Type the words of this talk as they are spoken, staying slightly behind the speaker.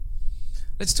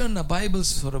Let's turn our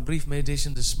Bibles for a brief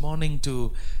meditation this morning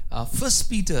to 1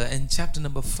 Peter and chapter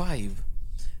number 5.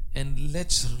 And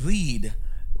let's read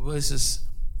verses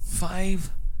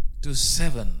 5 to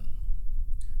 7.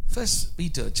 1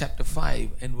 Peter chapter 5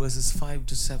 and verses 5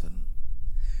 to 7.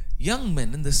 Young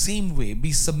men, in the same way,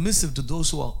 be submissive to those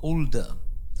who are older.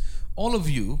 All of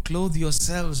you, clothe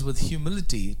yourselves with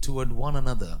humility toward one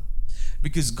another,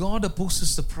 because God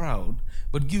opposes the proud,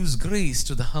 but gives grace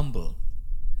to the humble.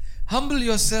 Humble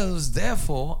yourselves,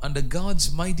 therefore, under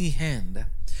God's mighty hand,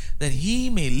 that He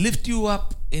may lift you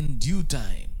up in due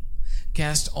time.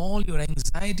 Cast all your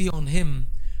anxiety on Him,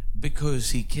 because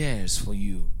He cares for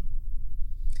you.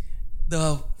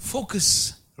 The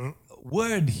focus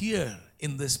word here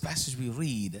in this passage we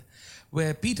read,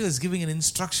 where Peter is giving an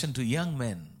instruction to young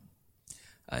men.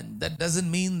 And that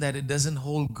doesn't mean that it doesn't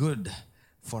hold good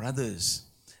for others.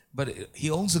 But he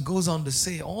also goes on to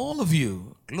say, all of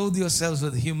you, clothe yourselves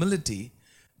with humility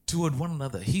toward one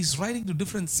another. He's writing to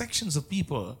different sections of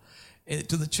people,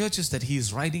 to the churches that he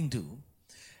is writing to.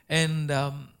 And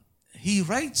he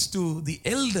writes to the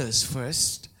elders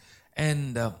first,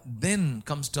 and then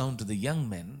comes down to the young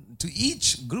men. To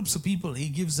each groups of people, he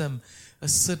gives them a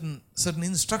certain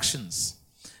instructions.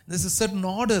 There's a certain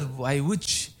order by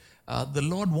which the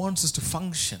Lord wants us to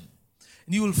function.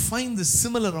 And you will find the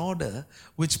similar order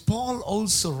which Paul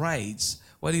also writes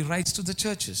while he writes to the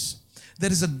churches.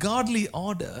 There is a godly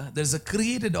order, there is a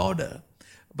created order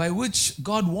by which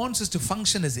God wants us to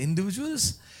function as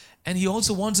individuals, and He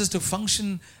also wants us to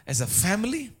function as a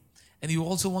family, and He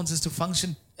also wants us to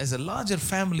function as a larger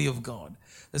family of God.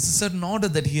 There's a certain order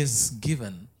that He has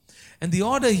given. And the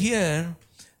order here,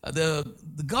 the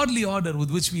godly order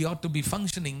with which we ought to be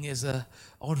functioning is an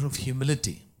order of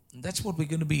humility. And that's what we're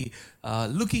going to be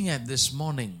looking at this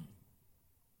morning.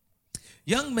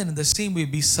 Young men, in the same way,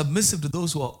 be submissive to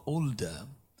those who are older.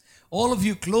 All of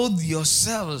you, clothe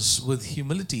yourselves with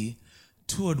humility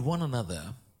toward one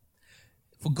another.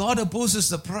 For God opposes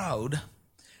the proud,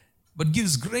 but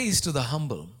gives grace to the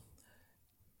humble.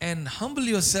 And humble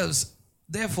yourselves,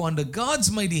 therefore, under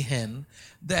God's mighty hand,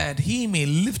 that He may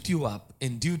lift you up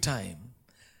in due time.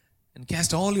 And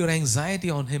cast all your anxiety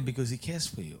on Him, because He cares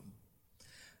for you.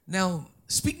 Now,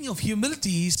 speaking of humility,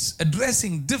 he's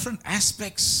addressing different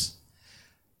aspects.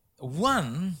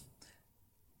 One,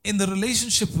 in the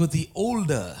relationship with the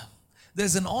older,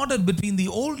 there's an order between the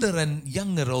older and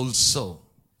younger also.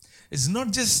 It's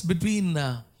not just between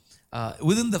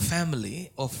within the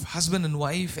family of husband and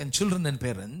wife and children and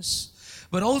parents,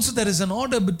 but also there is an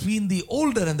order between the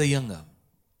older and the younger.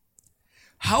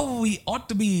 How we ought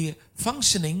to be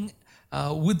functioning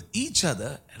with each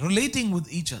other, relating with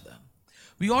each other.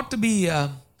 We ought to be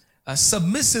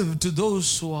submissive to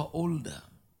those who are older.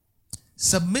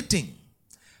 Submitting.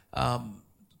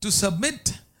 To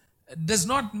submit does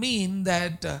not mean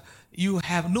that you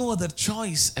have no other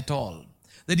choice at all.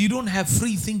 That you don't have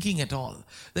free thinking at all.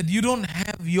 That you don't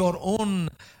have your own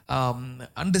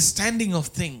understanding of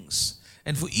things.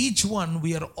 And for each one,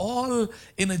 we are all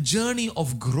in a journey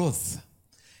of growth.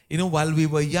 While we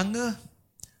were younger,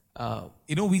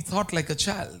 we thought like a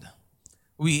child.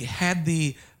 We had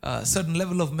the certain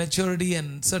level of maturity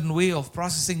and certain way of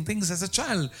processing things as a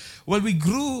child. Well, we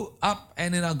grew up,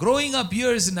 and in our growing up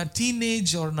years, in our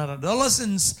teenage or in our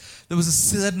adolescence, there was a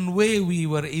certain way we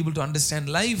were able to understand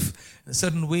life, a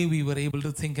certain way we were able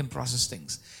to think and process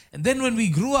things. And then when we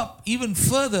grew up even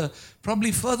further,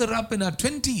 probably further up in our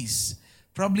 20s,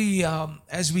 probably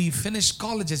as we finished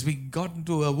college, as we got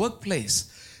into a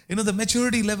workplace, the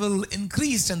maturity level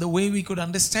increased, and the way we could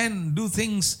understand and do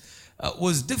things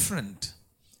was different,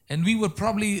 and we were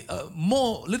probably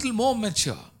little more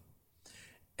mature.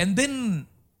 And then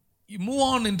you move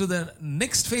on into the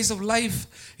next phase of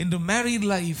life, into married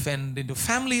life and into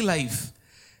family life,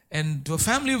 and to a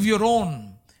family of your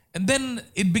own. And then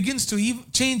it begins to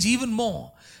change even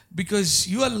more, because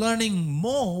you are learning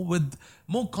more with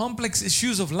more complex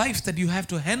issues of life that you have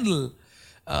to handle.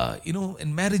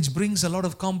 And marriage brings a lot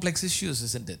of complex issues,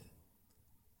 isn't it?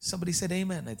 Somebody said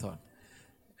amen, I thought.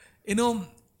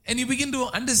 And you begin to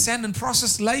understand and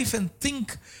process life and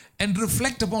think and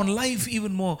reflect upon life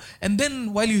even more. And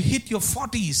then while you hit your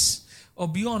 40s or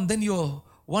beyond, then you're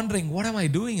wondering, what am I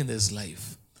doing in this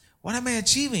life? What am I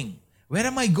achieving? Where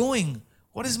am I going?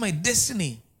 What is my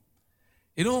destiny?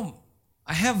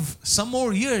 I have some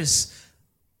more years.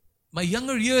 My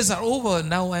younger years are over.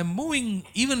 Now I'm moving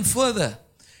even further.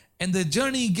 And the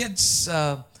journey gets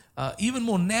even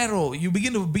more narrow. You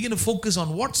begin to focus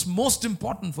on what's most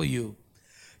important for you.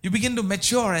 You begin to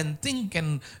mature and think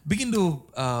and begin to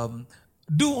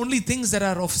do only things that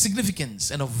are of significance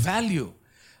and of value.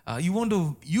 You want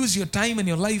to use your time and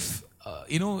your life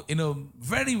in a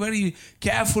very, very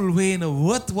careful way, in a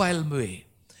worthwhile way.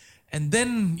 And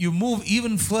then you move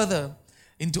even further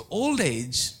into old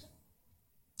age,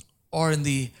 or in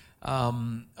the,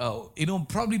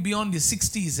 probably beyond your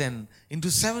 60s and into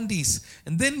 70s.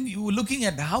 And then you're looking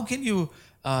at how can you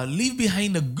leave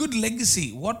behind a good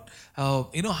legacy,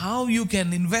 how you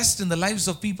can invest in the lives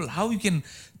of people, how you can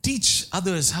teach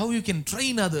others, how you can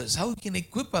train others, how you can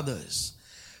equip others,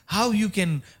 how you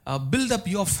can build up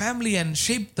your family and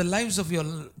shape the lives of your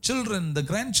children, the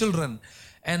grandchildren,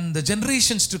 and the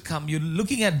generations to come. You're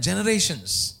looking at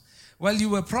generations. While you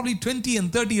were probably 20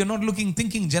 and 30, you're not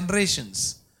thinking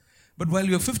generations. But while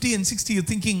you're 50 and 60, you're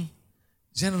thinking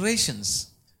generations,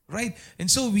 right?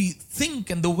 And so we think,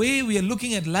 and the way we are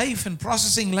looking at life and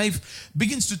processing life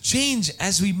begins to change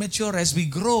as we mature, as we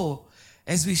grow,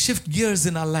 as we shift gears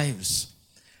in our lives.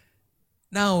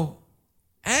 Now,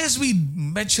 as we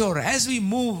mature, as we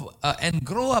move and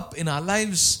grow up in our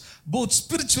lives, both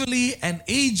spiritually and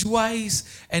age-wise,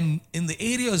 and in the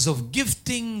areas of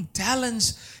gifting,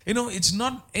 talents, it's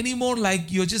not anymore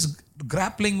like you're just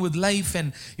grappling with life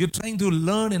and you're trying to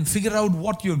learn and figure out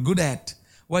what you're good at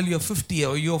while you're 50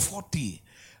 or you're 40.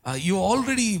 You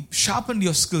already sharpened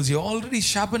your skills, you already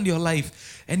sharpened your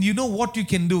life, and you know what you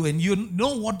can do, and you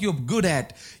know what you're good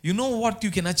at, you know what you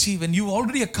can achieve, and you've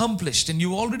already accomplished, and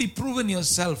you've already proven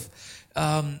yourself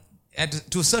to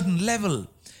a certain level,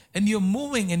 and you're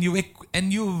moving, and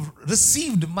you've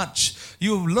received much,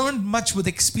 you've learned much with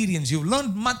experience, you've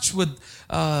learned much with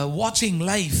watching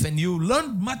life, and you've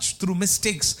learned much through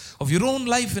mistakes of your own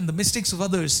life and the mistakes of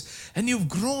others, and you've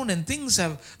grown, and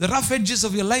the rough edges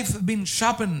of your life have been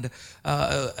sharpened,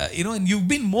 and you've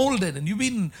been molded, and you've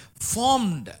been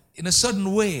formed in a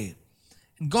certain way.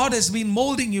 And God has been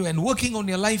molding you and working on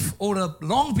your life over a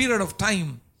long period of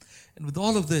time. And with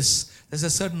all of this, there's a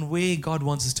certain way God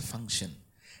wants us to function.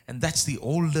 And that's the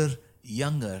older,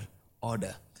 younger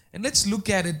order. And let's look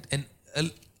at it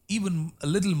even a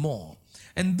little more.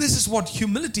 And this is what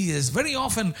humility is. Very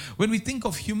often when we think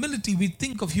of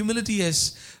humility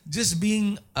as just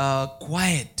being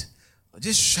quiet,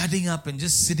 just shutting up and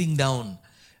just sitting down.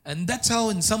 And that's how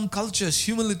in some cultures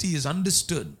humility is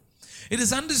understood. It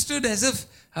is understood as if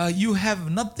you have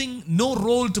no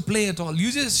role to play at all.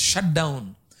 You just shut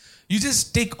down. You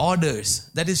just take orders.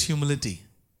 That is humility.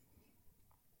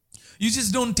 You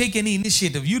just don't take any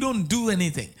initiative. You don't do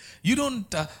anything. You don't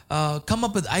come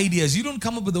up with ideas. You don't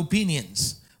come up with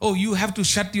opinions. Oh, you have to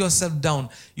shut yourself down.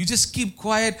 You just keep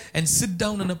quiet and sit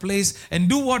down in a place and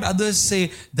do what others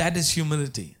say. That is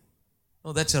humility.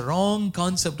 No, that's a wrong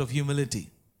concept of humility.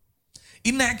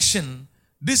 Inaction,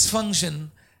 dysfunction,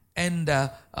 and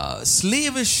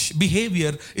slavish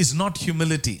behavior is not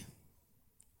humility.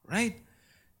 Right?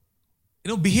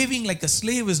 Behaving like a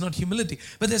slave is not humility.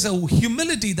 But there's a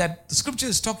humility that the scripture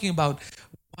is talking about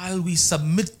while we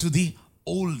submit to the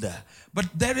older. But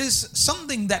there is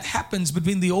something that happens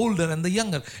between the older and the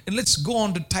younger. And let's go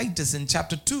on to Titus in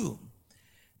chapter 2.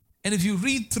 And if you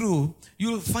read through,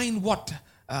 you'll find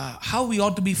how we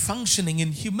ought to be functioning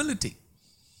in humility.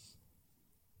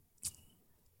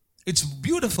 It's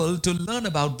beautiful to learn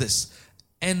about this.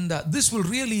 And this will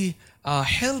really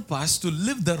help us to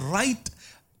live the right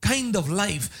kind of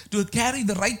life, to carry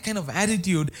the right kind of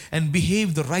attitude and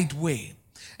behave the right way.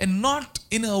 And not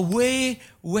in a way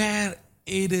where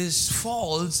it is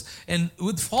false, and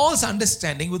with false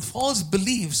understanding, with false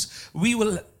beliefs, it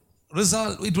will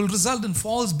result in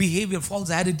false behavior, false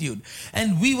attitude.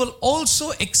 And we will also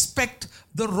expect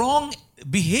the wrong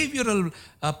behavioral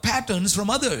patterns from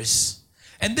others.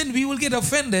 And then we will get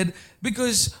offended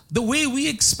because the way we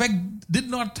expect did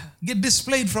not get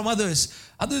displayed from others.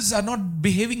 Others are not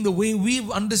behaving the way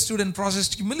we've understood and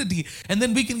processed humility. And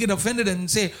then we can get offended and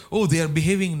say, oh, they are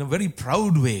behaving in a very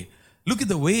proud way. Look at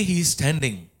the way he's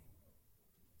standing.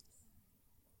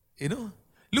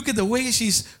 Look at the way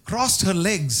she's crossed her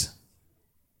legs.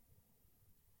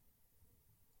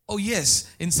 Oh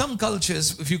yes, in some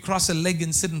cultures, if you cross a leg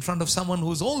and sit in front of someone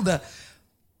who's older,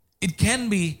 it can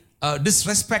be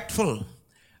disrespectful.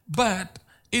 But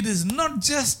it is not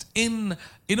just in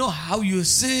how you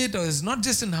sit, or it's not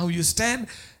just in how you stand.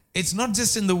 It's not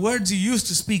just in the words you use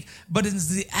to speak, but it's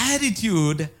the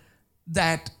attitude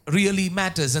that really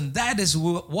matters. And that is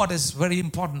what is very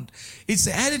important. It's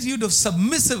the attitude of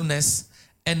submissiveness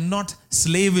and not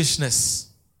slavishness.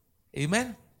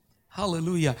 Amen?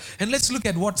 Hallelujah. And let's look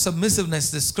at what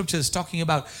submissiveness the scripture is talking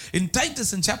about. In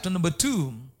Titus in chapter number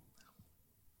 2,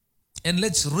 and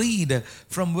let's read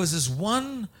from verses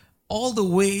 1 all the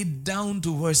way down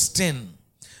to verse 10.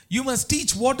 You must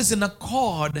teach what is in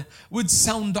accord with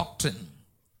sound doctrine.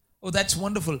 Oh, that's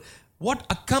wonderful. What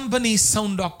accompanies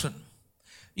sound doctrine?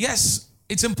 Yes,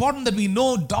 it's important that we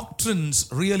know doctrines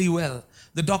really well.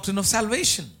 The doctrine of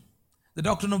salvation, the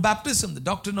doctrine of baptism, the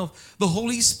doctrine of the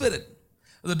Holy Spirit,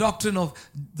 the doctrine of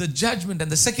the judgment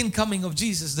and the second coming of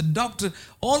Jesus, the doctrine,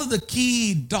 all of the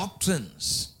key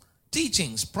doctrines,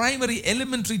 teachings, primary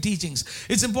elementary teachings.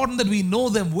 It's important that we know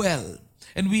them well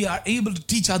and we are able to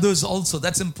teach others also.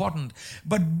 That's important.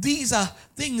 But these are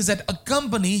things that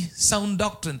accompany sound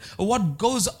doctrine, or what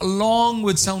goes along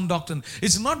with sound doctrine.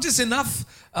 It's not just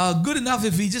good enough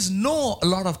if we just know a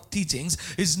lot of teachings.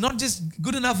 It's not just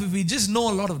good enough if we just know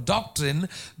a lot of doctrine,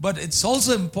 but it's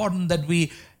also important that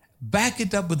we back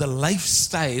it up with a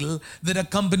lifestyle that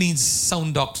accompanies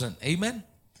sound doctrine. Amen?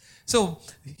 So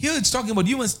here it's talking about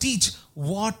you must teach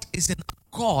what is in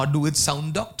accord with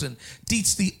sound doctrine.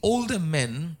 Teach the older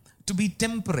men to be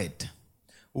temperate,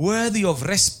 worthy of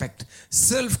respect,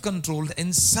 self-controlled,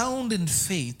 and sound in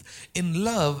faith, in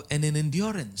love, and in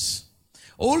endurance.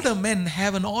 Older men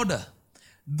have an order.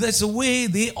 There's a way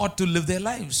they ought to live their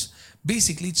lives.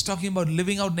 Basically, it's talking about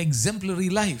living out an exemplary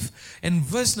life. And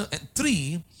verse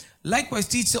 3, likewise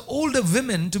teach the older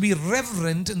women to be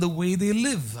reverent in the way they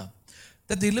live,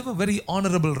 that they live a very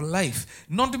honorable life,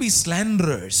 not to be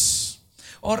slanderers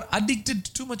or addicted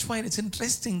to too much wine. It's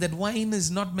interesting that wine is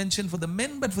not mentioned for the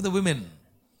men but for the women.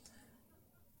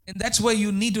 And that's why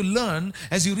you need to learn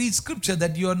as you read scripture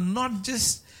that you're not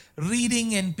just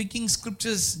reading and picking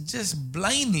scriptures just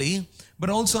blindly,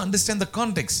 but also understand the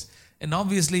context. And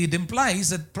obviously it implies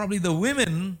that probably the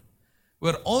women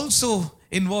were also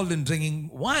involved in drinking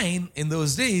wine in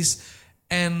those days.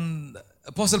 And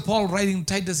Apostle Paul writing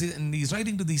Titus, and he's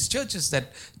writing to these churches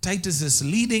that Titus is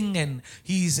leading, and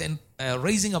he's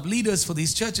raising up leaders for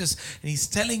these churches, and he's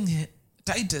telling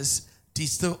Titus,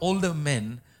 teach the older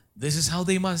men, this is how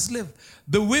they must live.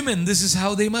 The women, this is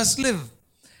how they must live.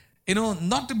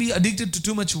 Not to be addicted to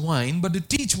too much wine, but to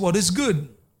teach what is good.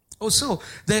 Also,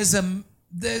 there's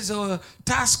a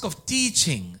task of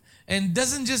teaching, and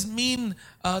doesn't just mean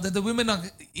that the women are,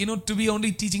 to be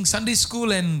only teaching Sunday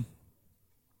school and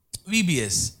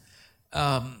VBS,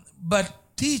 but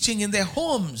teaching in their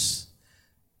homes.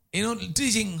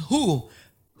 Teaching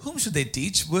whom should they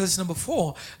teach? Verse number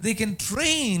 4, they can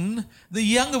train the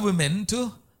younger women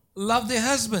to love their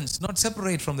husbands, not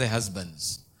separate from their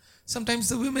husbands. Sometimes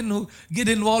the women who get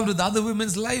involved with other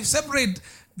women's lives separate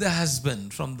the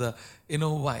husband from the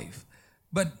wife.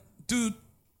 But to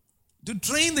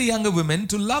train the younger women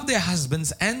to love their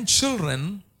husbands and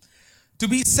children, to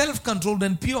be self-controlled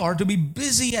and pure, to be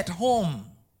busy at home.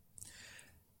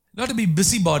 Not to be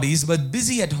busybodies, but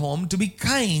busy at home, to be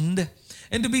kind,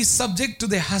 and to be subject to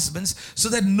their husbands, so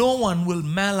that no one will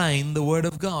malign the word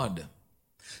of God.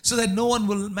 So that no one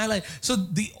will malign. So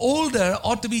the older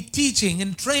ought to be teaching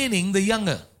and training the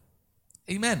younger.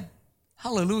 Amen.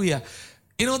 Hallelujah.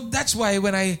 That's why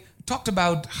when I talked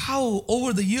about how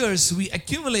over the years we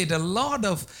accumulate a lot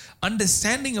of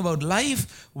understanding about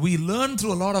life, we learn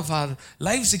through a lot of our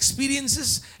life's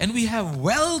experiences, and we have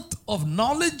wealth of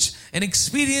knowledge and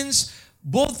experience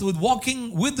both with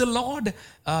walking with the Lord,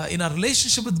 in our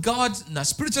relationship with God, in our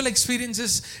spiritual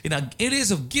experiences, in our areas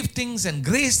of giftings and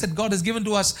grace that God has given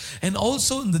to us, and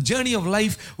also in the journey of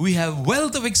life, we have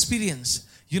wealth of experience.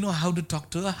 You know how to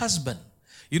talk to a husband.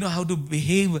 You know how to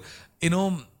behave, in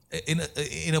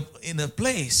a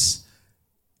place.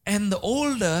 And the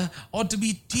older ought to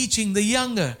be teaching the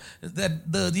younger,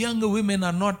 that the younger women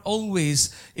are not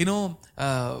always,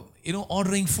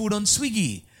 ordering food on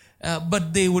Swiggy.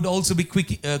 But they would also be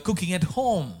cooking at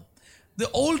home. The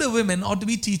older women ought to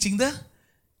be teaching the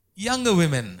younger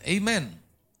women. Amen.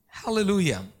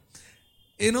 Hallelujah.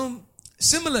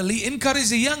 Similarly, encourage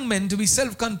the young men to be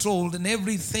self-controlled in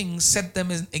everything. Set them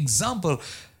an example.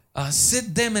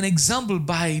 Set them an example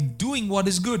by doing what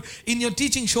is good. In your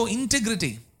teaching, show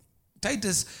integrity.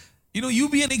 Titus, you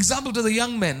be an example to the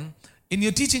young men. In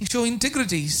your teaching, show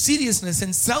integrity, seriousness,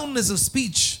 and soundness of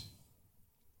speech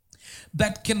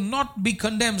that cannot be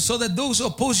condemned, so that those who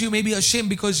oppose you may be ashamed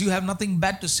because you have nothing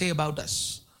bad to say about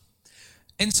us.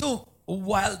 And so,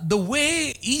 while the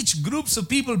way each groups of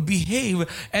people behave,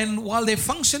 and while they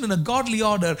function in a godly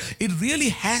order, it really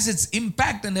has its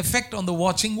impact and effect on the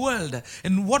watching world.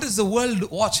 And what is the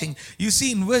world watching? You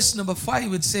see in verse number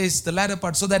 5, it says, the latter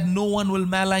part, so that no one will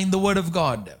malign the word of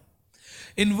God.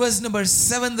 In verse number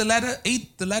 7, the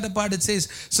latter part, it says,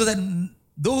 so that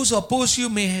those who oppose you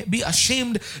may be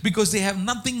ashamed because they have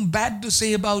nothing bad to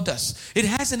say about us. It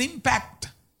has an impact,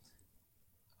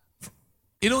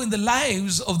 in the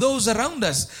lives of those around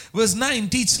us. Verse 9,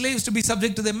 teach slaves to be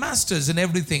subject to their masters in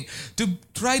everything, to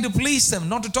try to please them,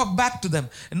 not to talk back to them,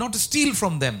 and not to steal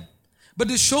from them, but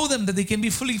to show them that they can be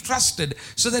fully trusted,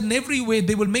 so that in every way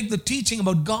they will make the teaching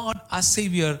about God, our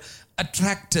Savior,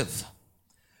 attractive.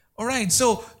 All right,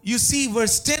 so you see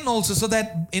verse 10 also, so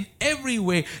that in every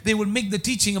way they will make the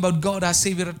teaching about God, our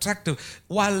Savior, attractive.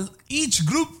 While each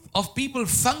group of people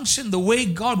function the way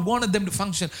God wanted them to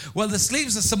function, while the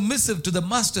slaves are submissive to the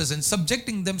masters and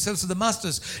subjecting themselves to the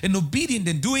masters and obedient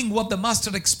in doing what the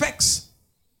master expects,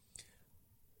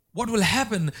 what will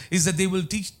happen is that they will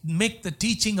make the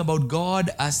teaching about God,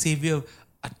 our Savior,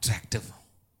 attractive.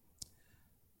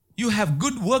 You have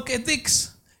good work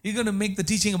ethics, you're going to make the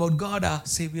teaching about God, our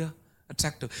Savior,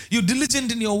 attractive. You're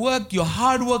diligent in your work, you're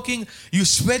hardworking, you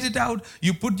sweat it out,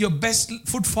 you put your best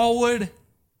foot forward,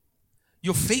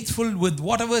 you're faithful with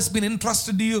whatever has been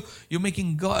entrusted to you, you're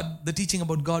making God, the teaching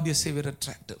about God, your Savior,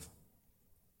 attractive.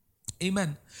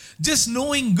 Amen. Just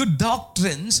knowing good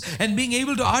doctrines and being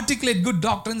able to articulate good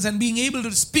doctrines and being able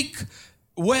to speak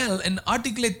well and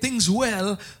articulate things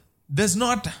well does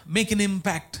not make an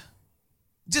impact.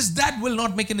 Just that will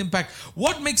not make an impact.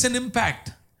 What makes an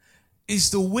impact is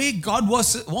the way God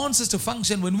wants us to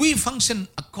function. When we function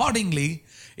accordingly,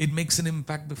 it makes an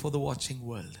impact before the watching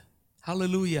world.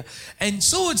 Hallelujah. And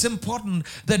so it's important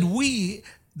that we,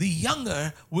 the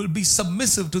younger, will be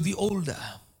submissive to the older.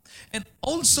 And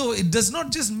also, it does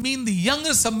not just mean the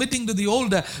younger submitting to the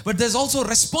older, but there's also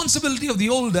responsibility of the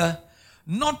older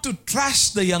not to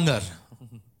trash the younger.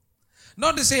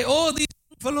 Not to say, oh, these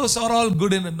fellows are all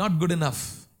good and not good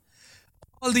enough.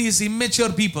 All these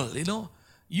immature people,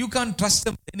 you can't trust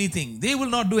them with anything. They will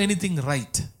not do anything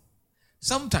right.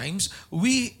 Sometimes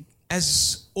we,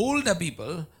 as older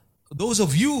people, those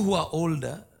of you who are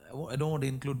older, I don't want to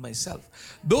include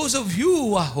myself, those of you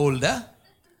who are older,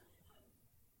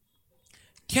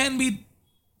 can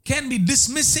be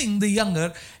dismissing the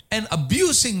younger and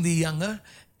abusing the younger,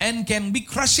 and can be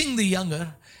crushing the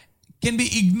younger, can be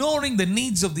ignoring the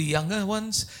needs of the younger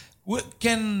ones,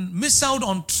 can miss out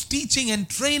on teaching and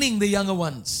training the younger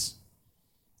ones.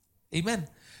 Amen.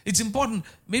 It's important.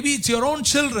 Maybe it's your own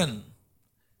children.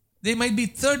 They might be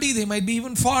 30, they might be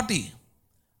even 40,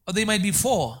 or they might be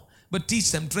 4, but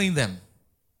teach them, train them.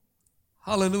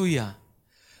 Hallelujah.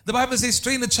 The Bible says,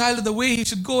 train a child in the way he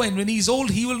should go, and when he is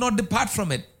old, he will not depart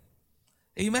from it.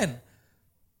 Amen.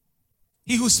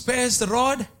 He who spares the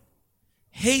rod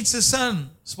hates the son,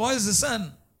 spoils the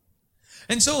son.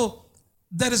 And so,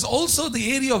 there is also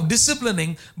the area of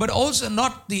disciplining, but also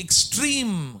not the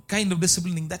extreme kind of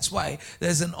disciplining. That's why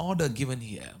there's an order given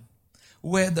here,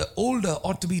 where the older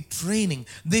ought to be training.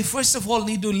 They first of all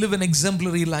need to live an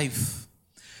exemplary life.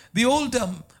 The older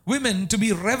women to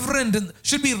be reverent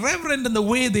should be reverent in the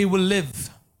way they will live.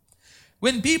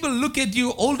 When people look at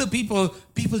you, older people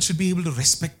should be able to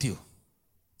respect you.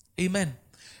 Amen.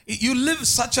 You live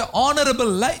such an honorable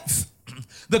life.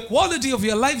 The quality of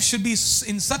your life should be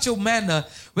in such a manner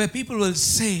where people will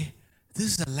say,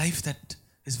 this is a life that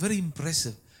is very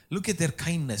impressive. Look at their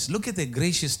kindness. Look at their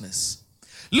graciousness.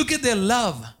 Look at their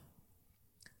love.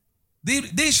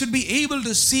 They should be able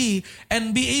to see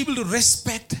and be able to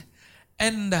respect,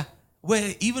 and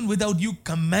where even without you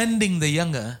commanding the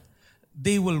younger,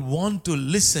 they will want to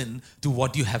listen to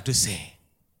what you have to say.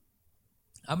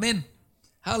 Amen.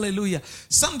 Hallelujah.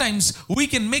 Sometimes we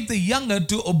can make the younger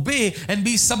to obey and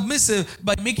be submissive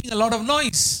by making a lot of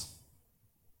noise.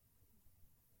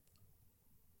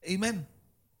 Amen.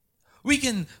 We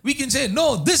can say,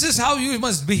 no, this is how you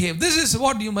must behave. This is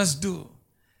what you must do.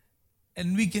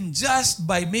 And we can just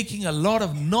by making a lot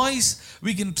of noise,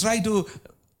 we can try to,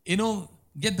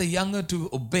 get the younger to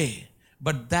obey.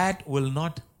 But that will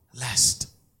not last.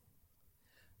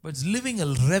 But it's living a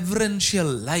reverential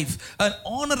life, an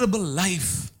honorable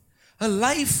life, a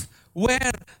life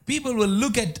where people will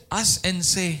look at us and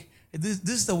say, this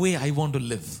is the way I want to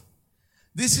live.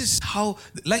 This is how,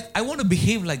 I want to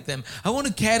behave like them. I want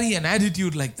to carry an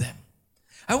attitude like them.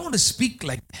 I want to speak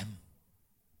like them.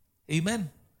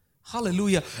 Amen.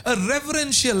 Hallelujah. A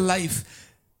reverential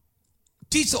life.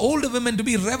 Teach the older women to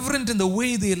be reverent in the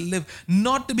way they live,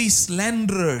 not to be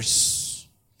slanderers.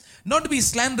 Not to be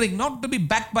slandering, not to be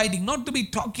backbiting, not to be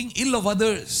talking ill of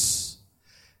others,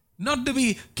 not to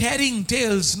be carrying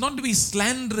tales, not to be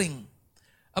slandering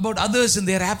about others in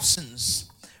their absence.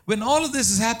 When all of this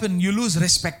has happened, you lose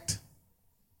respect.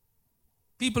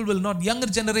 Younger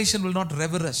generation will not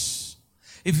revere us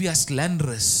if we are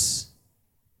slanderous.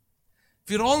 If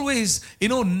you're always,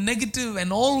 negative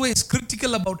and always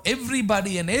critical about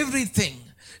everybody and everything,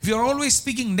 if you're always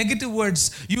speaking negative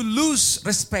words, you lose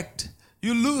respect.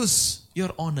 You lose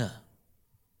your honor.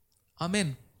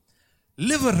 Amen.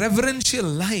 Live a reverential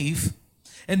life,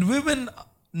 and women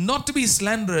not to be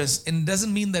slanderous, and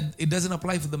doesn't mean that it doesn't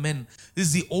apply for the men. This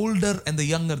is the older and the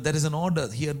younger. There is an order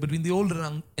here between the older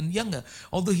and younger.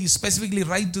 Although he specifically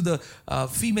writes to the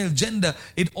female gender,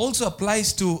 it also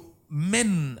applies to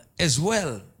men as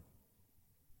well.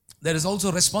 There is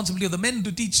also responsibility of the men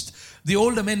to teach, the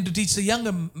older men to teach the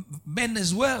younger men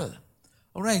as well.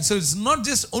 All right, so it's not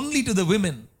just only to the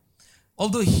women.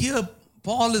 Although here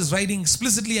Paul is writing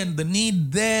explicitly, and the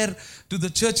need there to the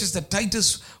churches that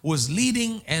Titus was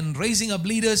leading and raising up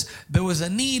leaders, there was a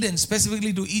need, and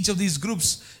specifically to each of these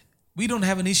groups. We don't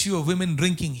have an issue of women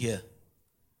drinking here.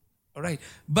 All right,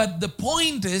 but the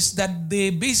point is that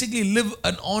they basically live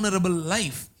an honorable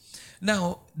life.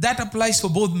 Now, that applies for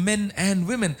both men and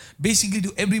women, basically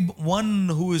to everyone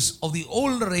who is of the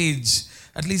older age,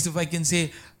 at least if I can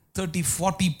say 30,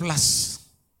 40 plus.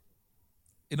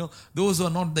 You know, those who are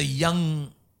not the young,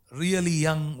 really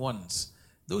young ones.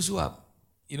 Those who are,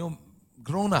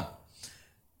 grown up.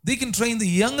 They can train the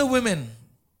younger women.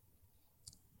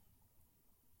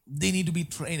 They need to be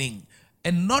training.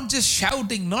 And not just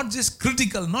shouting, not just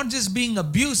critical, not just being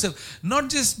abusive, not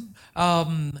just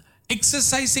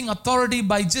exercising authority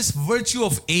by just virtue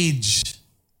of age.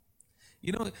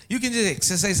 You can just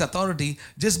exercise authority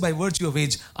just by virtue of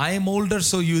age. I am older,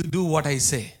 so you do what I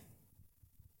say.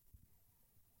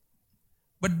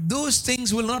 But those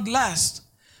things will not last.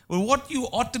 Well, what you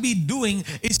ought to be doing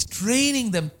is training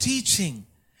them, teaching,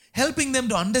 helping them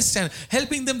to understand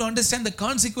the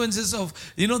consequences of,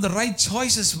 the right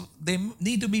choices they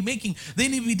need to be making. They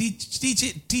need to be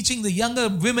teaching the younger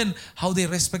women how they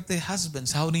respect their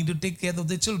husbands, how they need to take care of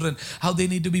their children, how they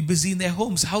need to be busy in their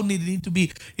homes, how they need to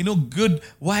be, good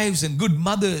wives and good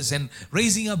mothers and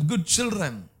raising up good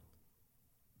children.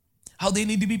 How they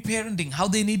need to be parenting, how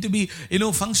they need to be,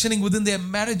 functioning within their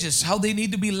marriages, how they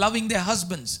need to be loving their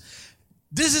husbands.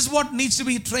 This is what needs to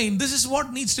be trained. This is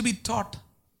what needs to be taught.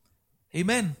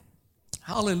 Amen.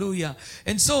 Hallelujah.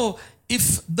 And so,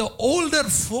 if the older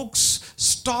folks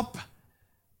stop,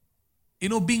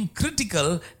 being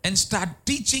critical and start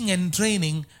teaching and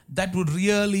training, that would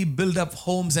really build up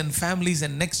homes and families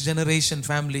and next generation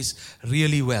families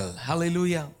really well.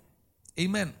 Hallelujah.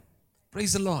 Amen.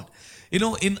 Praise the Lord.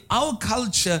 In our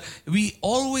culture, we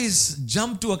always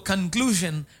jump to a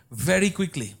conclusion very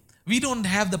quickly. We don't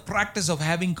have the practice of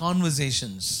having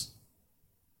conversations.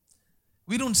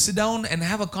 We don't sit down and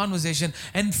have a conversation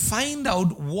and find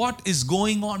out what is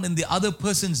going on in the other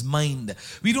person's mind.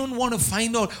 We don't want to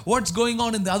find out what's going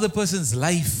on in the other person's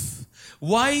life.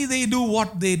 Why they do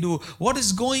what they do. What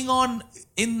is going on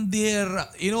in their,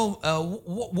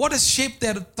 what has shaped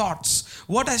their thoughts.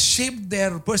 What has shaped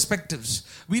their perspectives.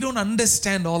 We don't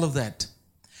understand all of that.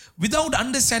 Without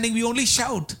understanding, we only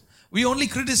shout. We only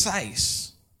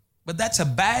criticize. But that's a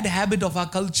bad habit of our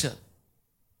culture.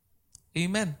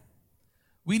 Amen.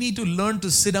 We need to learn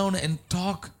to sit down and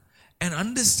talk and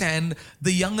understand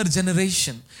the younger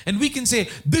generation. And we can say,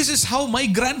 this is how my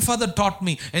grandfather taught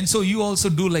me. And so you also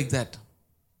do like that.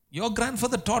 Your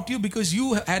grandfather taught you because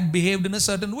you had behaved in a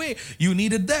certain way. You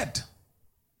needed that.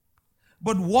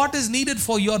 But what is needed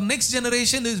for your next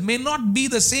generation may not be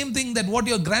the same thing that what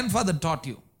your grandfather taught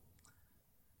you.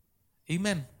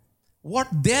 Amen. What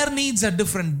their needs are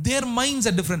different. Their minds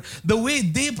are different. The way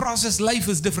they process life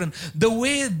is different. The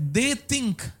way they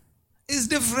think is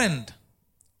different.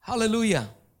 Hallelujah.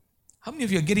 How many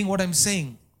of you are getting what I'm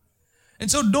saying? And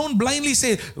so don't blindly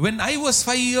say, when I was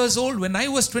 5 years old, when I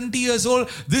was 20 years old,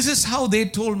 this is how they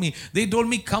told me. They told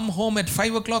me come home at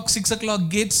 5 o'clock, 6 o'clock,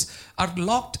 gates are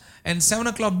locked, and 7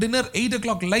 o'clock dinner, 8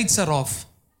 o'clock lights are off.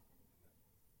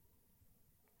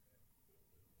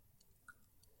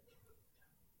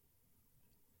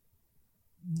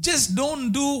 Just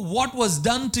don't do what was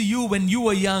done to you when you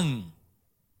were young.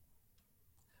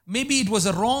 Maybe it was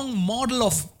a wrong model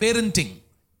of parenting.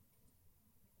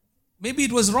 Maybe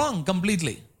it was wrong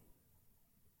completely.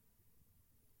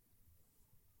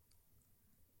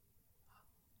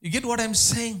 You get what I'm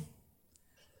saying?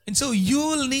 And so you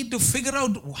will need to figure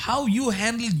out how you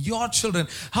handle your children,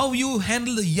 how you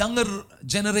handle the younger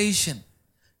generation.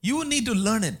 You need to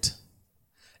learn it.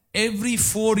 Every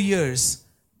 4 years,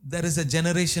 there is a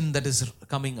generation that is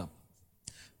coming up.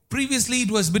 Previously, it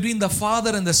was between the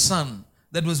father and the son.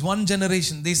 That was one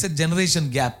generation. They said generation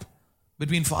gap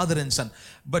between father and son.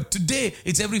 But today,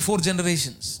 it's every 4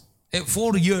 generations,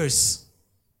 4 years.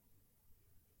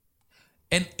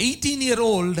 An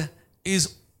 18-year-old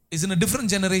is in a different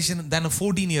generation than a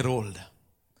 14-year-old.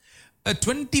 A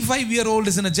 25-year-old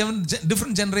is in a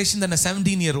different generation than a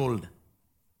 17-year-old.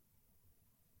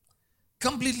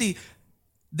 Completely,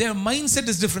 their mindset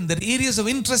is different. Their areas of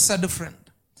interest are different.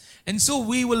 And so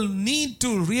we will need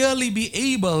to really be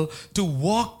able to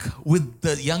walk with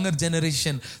the younger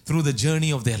generation through the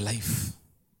journey of their life.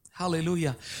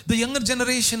 Hallelujah. The younger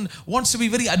generation wants to be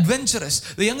very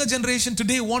adventurous. The younger generation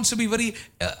today wants to be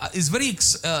is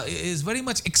very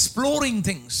much exploring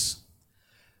things.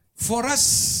 For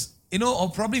us,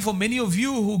 or probably for many of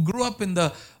you who grew up in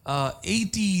the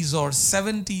 80s or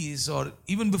 70s or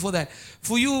even before that,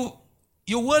 for you,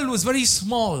 your world was very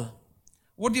small.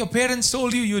 What your parents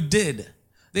told you, you did.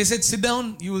 They said, sit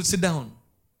down, you will sit down.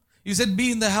 You said,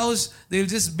 be in the house, they'll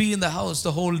just be in the house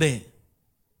the whole day.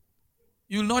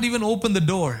 You will not even open the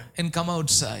door and come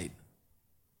outside.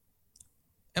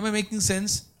 Am I making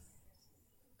sense?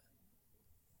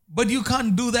 But you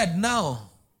can't do that now.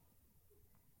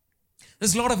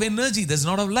 There's a lot of energy, there's a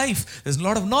lot of life, there's a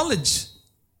lot of knowledge,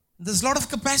 there's a lot of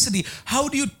capacity. How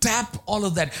do you tap all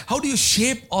of that? How do you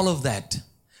shape all of that?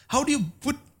 How do you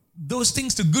put those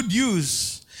things to good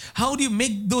use? How do you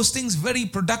make those things very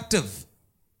productive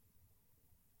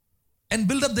and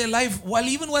build up their life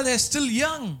even while they're still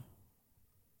young?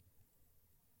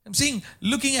 I'm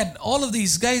looking at all of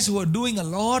these guys who are doing a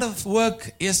lot of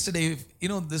work yesterday.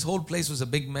 This whole place was a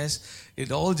big mess.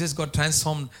 It all just got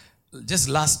transformed just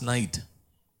last night.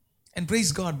 And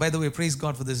praise God, by the way, praise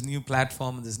God for this new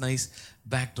platform and this nice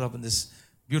backdrop and this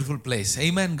beautiful place.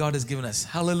 Amen. God has given us.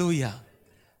 Hallelujah.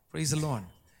 Praise the Lord.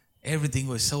 Everything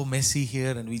was so messy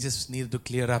here and we just needed to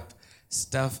clear up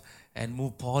stuff and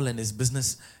move Paul and his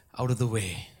business out of the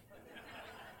way.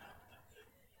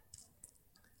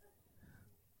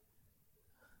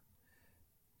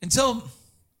 And so,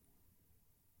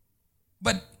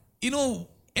 but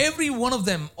every one of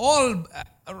them, all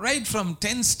right from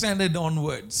 10th standard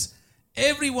onwards,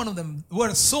 every one of them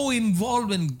were so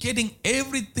involved in getting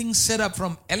everything set up,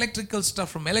 from electrical stuff,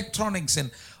 from electronics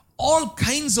and all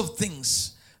kinds of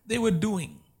things they were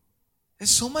doing.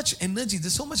 There's so much energy,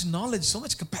 there's so much knowledge, so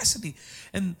much capacity.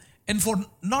 And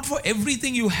not for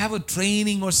everything you have a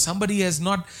training, or somebody has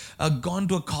not gone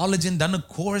to a college and done a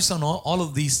course on all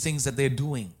of these things that they're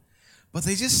doing. But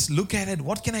they just look at it.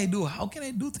 What can I do? How can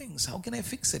I do things? How can I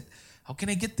fix it? How can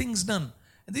I get things done?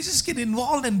 And they just get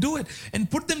involved and do it and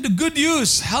put them to good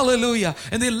use. Hallelujah.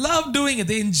 And they love doing it.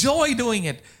 They enjoy doing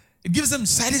it. It gives them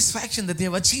satisfaction that they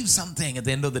have achieved something at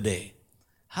the end of the day.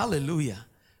 Hallelujah.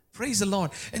 Praise the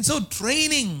Lord. And so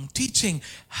training, teaching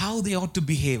how they ought to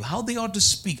behave, how they ought to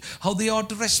speak, how they ought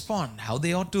to respond, how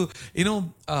they ought to,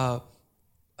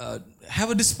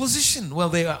 have a disposition while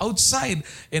they are outside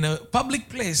in a public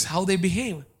place, how they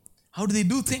behave, how do they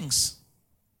do things.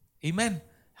 Amen.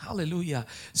 Hallelujah.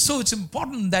 So it's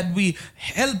important that we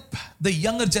help the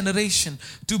younger generation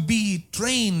to be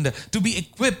trained, to be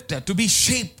equipped, to be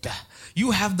shaped.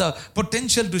 You have the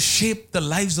potential to shape the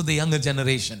lives of the younger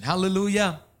generation.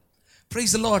 Hallelujah.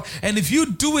 Praise the Lord. And if you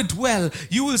do it well,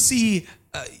 you will see,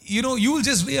 you will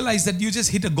just realize that you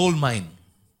just hit a gold mine.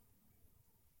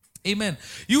 Amen.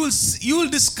 You will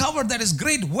discover there is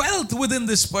great wealth within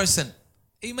this person.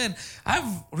 Amen. I've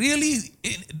really,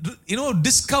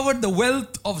 discovered the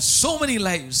wealth of so many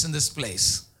lives in this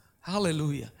place.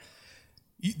 Hallelujah.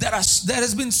 There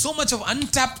has been so much of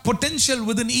untapped potential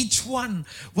within each one,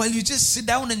 while you just sit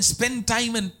down and spend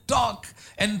time and talk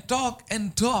and talk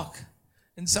and talk.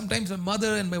 And sometimes my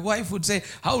mother and my wife would say,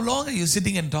 how long are you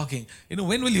sitting and talking?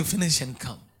 When will you finish and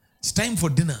come? It's time for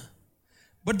dinner.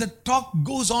 But the talk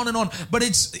goes on and on. But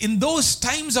it's in those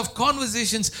times of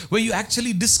conversations where you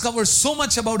actually discover so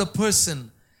much about a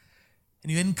person.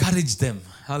 And you encourage them.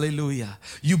 Hallelujah.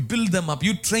 You build them up.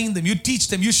 You train them. You teach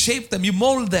them. You shape them. You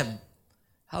mold them.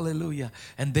 Hallelujah.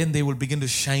 And then they will begin to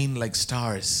shine like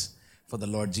stars for the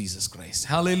Lord Jesus Christ.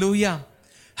 Hallelujah.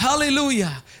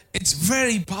 Hallelujah. It's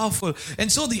very powerful.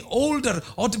 And so the older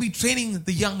ought to be training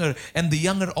the younger, and the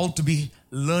younger ought to be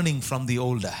learning from the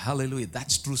older. Hallelujah.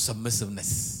 That's true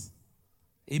submissiveness.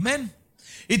 Amen.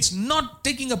 It's not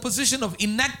taking a position of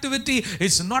inactivity.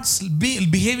 It's not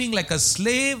behaving like a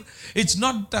slave. It's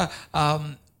not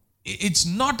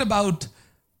about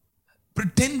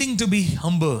pretending to be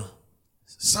humble.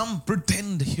 Some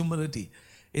pretend humility.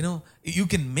 You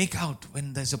can make out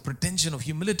when there's a pretension of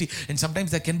humility, and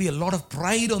sometimes there can be a lot of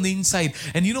pride on the inside.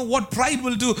 And you know what pride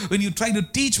will do? When you try to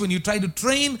teach, when you try to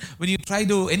train, when you try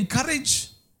to encourage,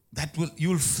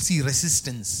 you'll see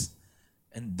resistance.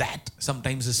 And that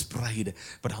sometimes is pride.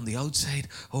 But on the outside,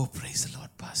 oh, praise the Lord,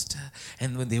 Pastor.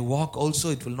 And when they walk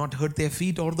also, it will not hurt their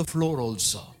feet or the floor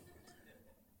also.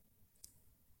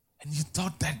 And you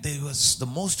thought that they was the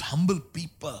most humble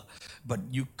people, but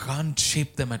you can't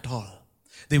shape them at all.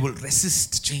 They will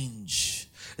resist change.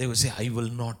 They will say, I will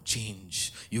not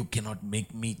change. You cannot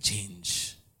make me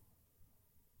change.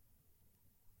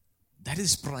 That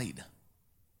is pride.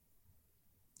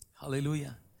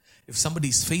 Hallelujah. If somebody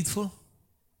is faithful,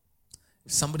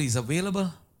 if somebody is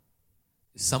available,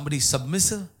 if somebody is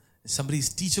submissive, if somebody is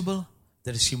teachable,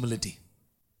 there is humility.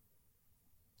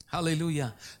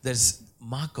 Hallelujah. There's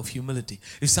mark of humility.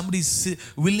 If somebody is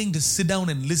willing to sit down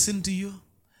and listen to you,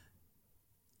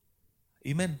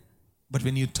 amen. But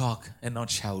when you talk and not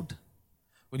shout,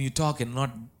 when you talk and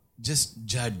not just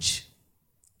judge,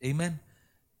 amen.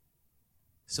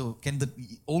 So can the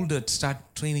older start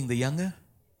training the younger?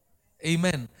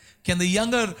 Amen. Can the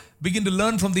younger begin to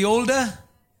learn from the older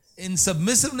in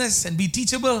submissiveness and be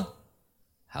teachable?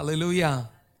 Hallelujah.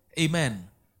 Amen.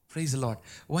 Praise the Lord.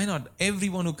 Why not?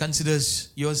 Everyone who considers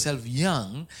yourself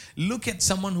young, look at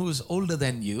someone who is older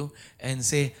than you and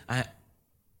say,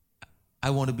 I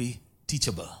want to be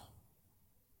teachable.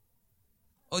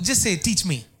 Or just say, teach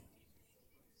me.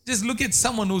 Just look at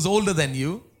someone who's older than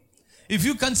you. If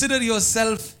you consider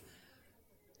yourself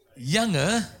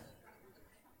younger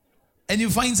and you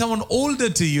find someone older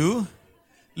to you,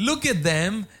 look at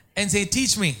them and say,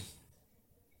 teach me.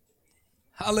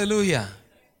 Hallelujah.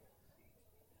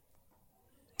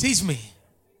 Teach me.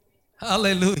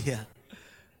 Hallelujah.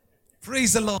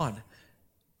 Praise the Lord.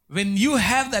 When you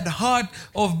have that heart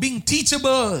of being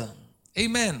teachable,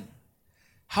 amen.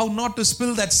 How not to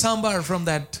spill that sambar from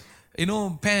that,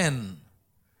 pan.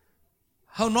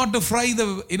 How not to fry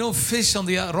the, fish on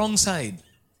the wrong side.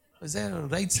 Is there a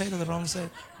right side or the wrong side?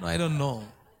 No, I don't know.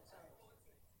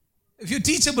 If you're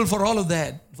teachable for all of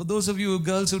that, for those of you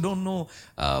girls who don't know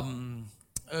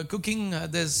cooking,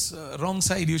 there's wrong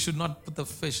side, you should not put the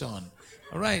fish on.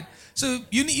 All right? So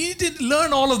you need to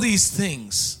learn all of these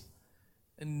things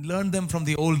and learn them from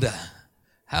the older.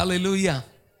 Hallelujah.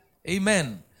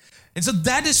 Amen. And so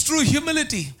that is true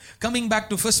humility. Coming back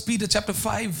to 1 Peter chapter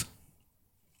 5.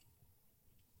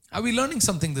 Are we learning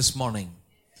something this morning?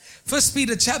 1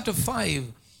 Peter chapter 5.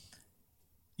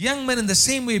 Young men in the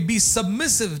same way be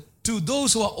submissive to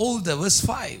those who are older. Verse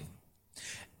 5.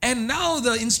 And now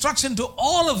the instruction to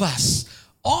all of us,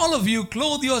 all of you,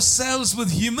 clothe yourselves with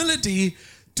humility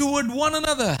toward one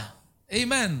another.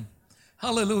 Amen.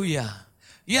 Hallelujah.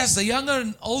 Yes, the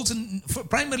younger also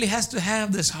primarily has to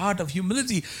have this heart of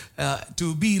humility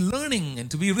to be learning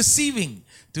and to be receiving,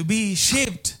 to be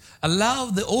shaped. Allow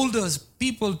the older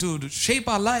people to shape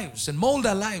our lives and mold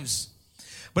our lives.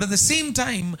 But at the same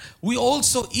time, we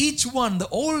also, each one, the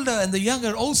older and the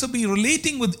younger, also be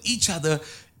relating with each other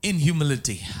in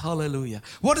humility. Hallelujah.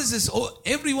 What is this? Oh,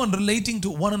 everyone relating to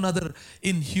one another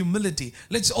in humility.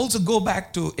 Let's also go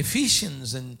back to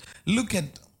Ephesians and look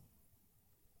at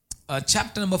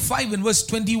chapter number 5 and verse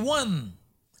 21.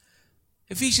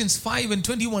 Ephesians 5 and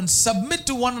 21. Submit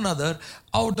to one another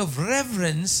out of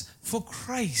reverence for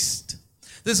Christ.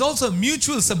 There's also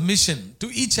mutual submission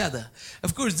to each other.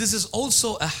 Of course, this is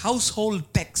also a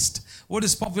household text. What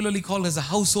is popularly called as a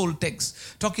household text.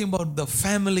 Talking about the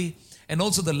family and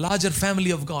also the larger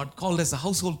family of God, called as a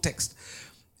household text.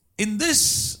 In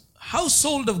this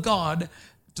household of God,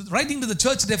 writing to the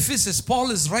church at Ephesus,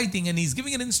 Paul is writing and he's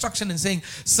giving an instruction and saying,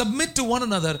 submit to one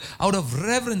another out of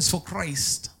reverence for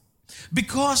Christ.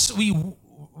 Because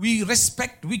we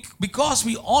respect, because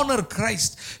we honor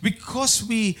Christ, because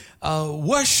we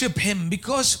worship Him,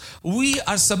 because we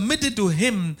are submitted to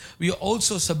Him, we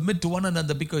also submit to one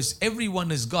another because everyone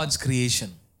is God's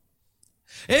creation.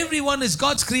 Everyone is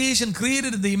God's creation,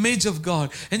 created in the image of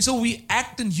God. And so we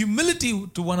act in humility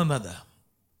to one another.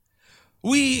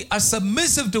 We are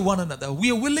submissive to one another. We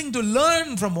are willing to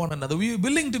learn from one another. We are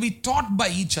willing to be taught by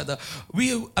each other.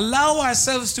 We allow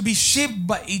ourselves to be shaped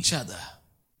by each other.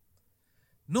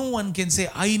 No one can say,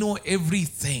 I know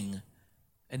everything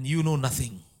and you know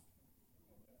nothing.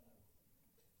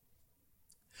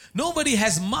 Nobody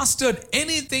has mastered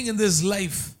anything in this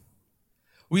life.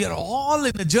 We are all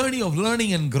in a journey of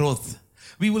learning and growth.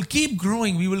 We will keep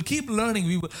growing. We will keep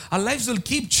learning. Our lives will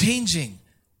keep changing.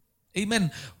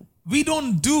 Amen. We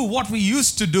don't do what we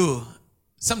used to do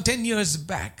some 10 years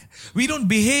back. We don't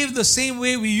behave the same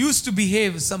way we used to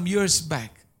behave some years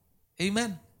back.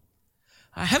 Amen.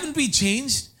 Haven't we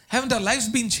changed? Haven't our lives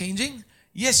been changing?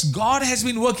 Yes, God has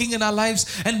been working in our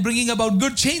lives and bringing about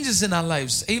good changes in our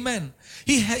lives. Amen.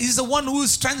 He is the one who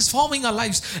is transforming our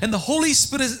lives, and the Holy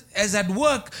Spirit is at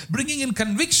work bringing in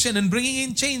conviction and bringing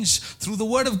in change through the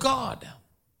Word of God.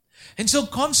 And so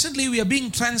constantly we are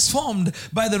being transformed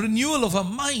by the renewal of our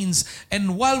minds,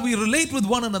 and while we relate with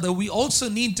one another, we also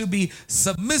need to be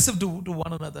submissive to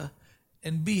one another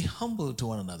and be humble to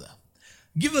one another.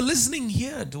 Give a listening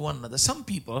ear to one another. Some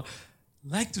people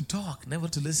like to talk, never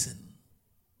to listen.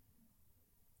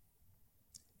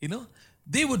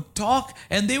 They would talk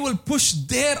and they will push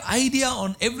their idea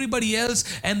on everybody else,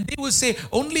 and they will say,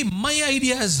 only my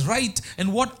idea is right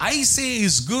and what I say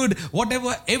is good.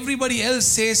 Whatever everybody else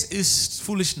says is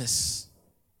foolishness.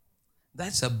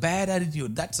 That's a bad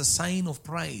attitude. That's a sign of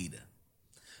pride.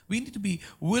 We need to be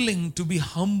willing to be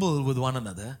humble with one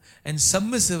another and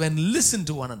submissive and listen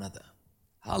to one another.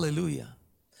 Hallelujah.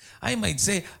 I might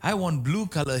say, I want blue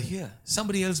color here.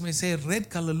 Somebody else may say, red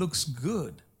color looks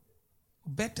good,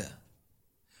 better.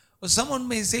 Or someone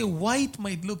may say, white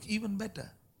might look even better.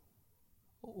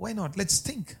 Why not? Let's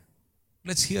think.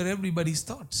 Let's hear everybody's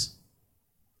thoughts.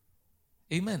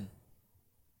 Amen.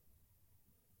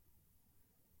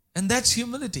 And that's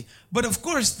humility. But of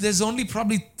course, there's only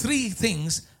probably 3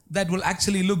 things that will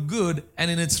actually look good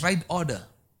and in its right order.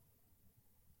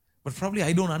 But probably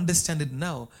I don't understand it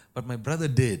now, but my brother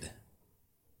did.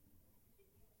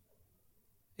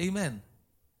 Amen.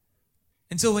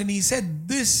 And so when he said,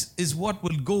 this is what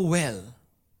will go well,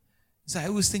 so I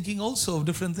was thinking also of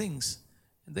different things.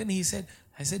 And then I said,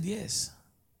 yes.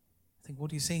 I think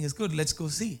what you're saying is good. Let's go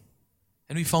see.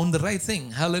 And we found the right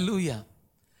thing. Hallelujah.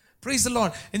 Praise the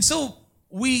Lord. And so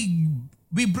we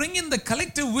bring in the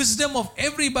collective wisdom of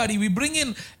everybody. We bring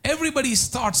in everybody's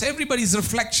thoughts, everybody's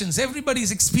reflections,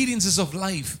 everybody's experiences of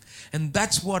life. And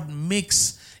that's what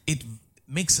makes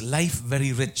life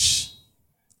very rich.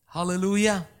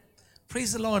 Hallelujah.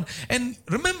 Praise the Lord. And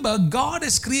remember, God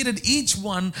has created each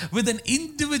one with an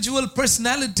individual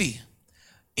personality.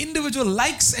 Individual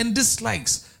likes and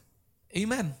dislikes.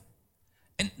 Amen.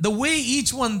 And the way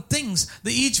each one thinks,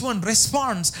 each one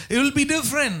responds, it will be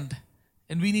different.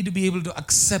 And we need to be able to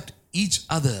accept each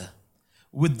other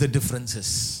with the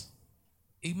differences.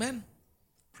 Amen.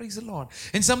 Praise the Lord.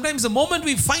 And sometimes the moment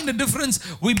we find a difference,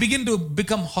 we begin to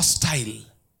become hostile.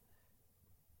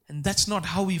 And that's not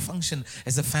how we function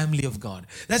as a family of God.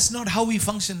 That's not how we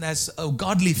function as a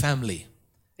godly family.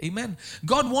 Amen.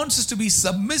 God wants us to be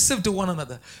submissive to one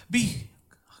another.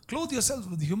 Clothe yourselves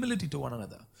with humility to one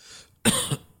another.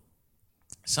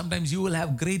 Sometimes you will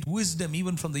have great wisdom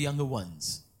even from the younger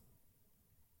ones.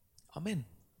 Amen.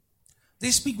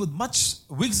 They speak with much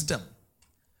wisdom.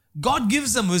 God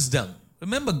gives them wisdom.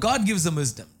 Remember, God gives them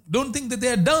wisdom. Don't think that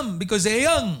they are dumb because they are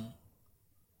young.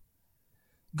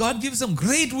 God gives them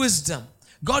great wisdom.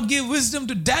 God gave wisdom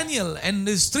to Daniel and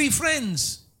his 3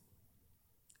 friends.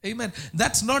 Amen.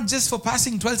 That's not just for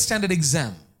passing 12th standard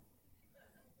exam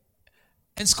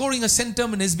and scoring a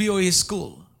centum in SBOA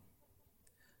school.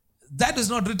 That is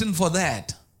not written for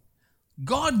that.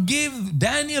 God gave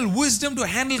Daniel wisdom to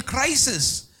handle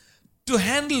crisis, to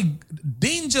handle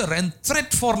danger and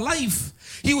threat for life.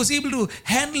 He was able to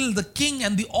handle the king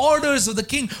and the orders of the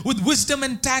king with wisdom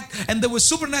and tact, and there was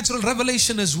supernatural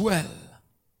revelation as well.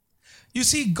 You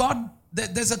see, God,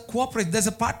 there's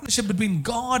a partnership between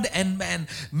God and man.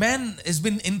 Man has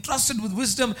been entrusted with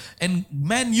wisdom, and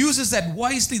man uses that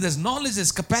wisely. There's knowledge,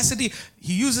 there's capacity.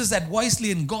 He uses that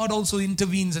wisely, and God also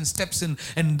intervenes and steps in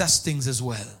and does things as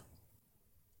well.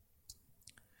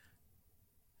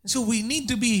 So we need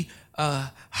to be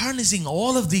harnessing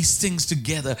all of these things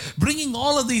together, bringing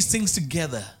all of these things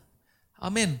together.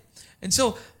 Amen. And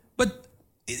so, but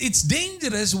it's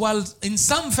dangerous while in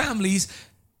some families,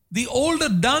 the older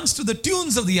dance to the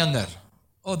tunes of the younger.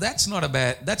 Oh, that's not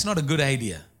a good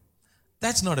idea.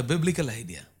 That's not a biblical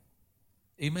idea.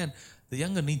 Amen. The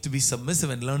younger need to be submissive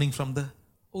and learning from the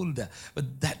older.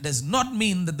 But that does not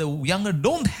mean that the younger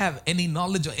don't have any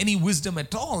knowledge or any wisdom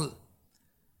at all.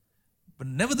 But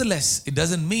nevertheless, it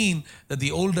doesn't mean that the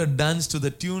older dance to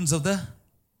the tunes of the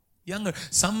younger.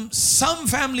 Some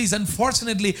families,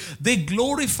 unfortunately, they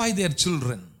glorify their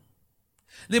children.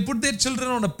 They put their children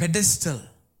on a pedestal.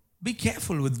 Be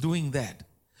careful with doing that.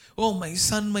 Oh, my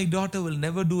son, my daughter will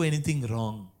never do anything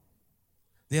wrong.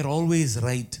 They are always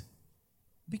right.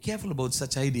 Be careful about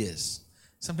such ideas.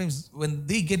 Sometimes when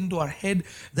they get into our head,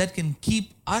 that can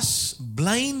keep us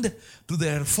blind to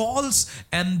their faults,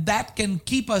 and that can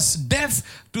keep us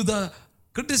deaf to the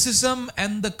criticism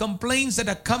and the complaints that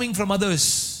are coming from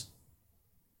others.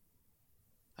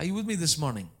 Are you with me this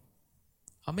morning?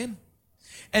 Amen.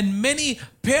 And many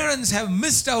parents have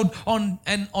missed out on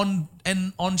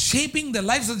shaping the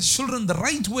lives of the children the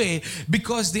right way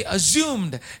because they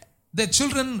assumed their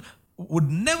children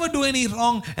would never do any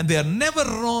wrong, and they are never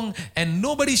wrong, and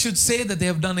nobody should say that they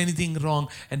have done anything wrong.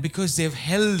 And because they have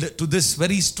held to this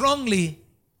very strongly,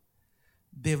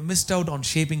 they have missed out on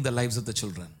shaping the lives of the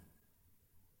children.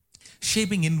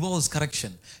 Shaping involves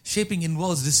correction. Shaping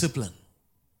involves discipline.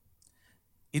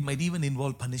 It might even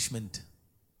involve punishment.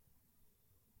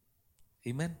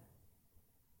 Amen.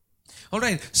 All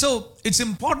right. So it's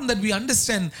important that we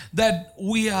understand that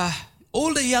we are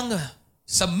older, younger.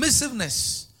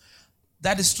 Submissiveness,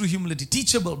 that is true humility.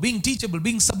 Teachable, being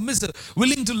submissive,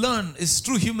 willing to learn is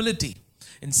true humility.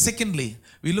 And secondly,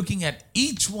 we're looking at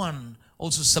each one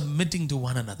also submitting to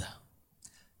one another.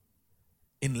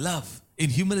 In love, in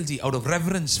humility, out of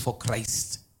reverence for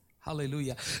Christ.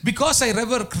 Hallelujah. Because I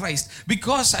revere Christ,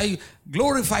 because I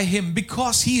glorify Him,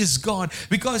 because He is God,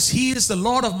 because He is the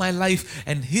Lord of my life,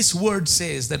 and His word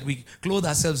says that we clothe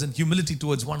ourselves in humility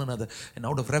towards one another, and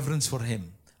out of reverence for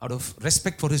Him, out of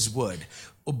respect for His word,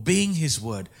 obeying His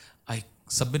word, I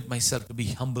submit myself to be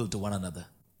humble to one another.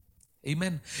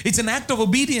 Amen. It's an act of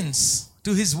obedience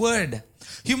to His word.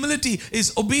 Humility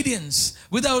is obedience.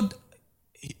 Without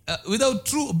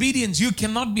true obedience, you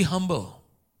cannot be humble.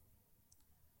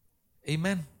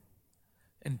 Amen.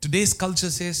 And today's culture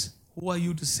says, who are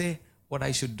you to say what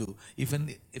I should do?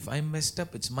 Even if I'm messed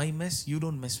up, it's my mess. You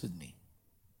don't mess with me.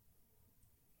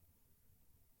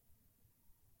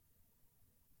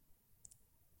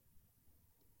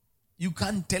 You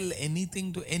can't tell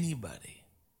anything to anybody.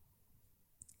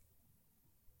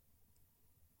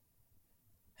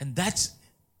 And that's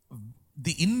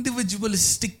the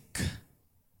individualistic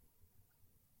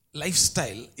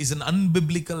lifestyle is an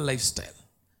unbiblical lifestyle.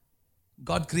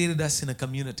 God created us in a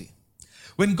community.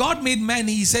 When God made man,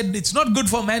 He said it's not good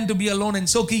for man to be alone, and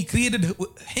so He created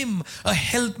him a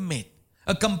helpmate,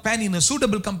 a companion, a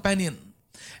suitable companion.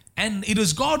 And it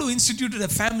was God who instituted a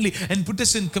family and put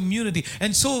us in community.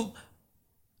 And so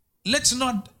let's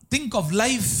not think of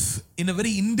life in a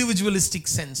very individualistic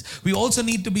sense. We also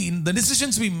need to be, in the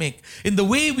decisions we make, in the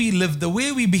way we live, the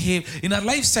way we behave, in our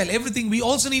lifestyle, everything, we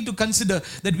also need to consider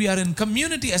that we are in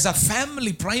community as a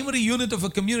family, primary unit of a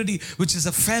community, which is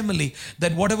a family,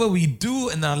 that whatever we do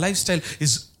in our lifestyle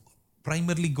is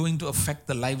primarily going to affect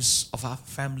the lives of our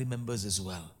family members as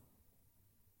well.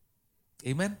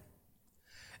 Amen?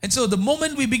 And so the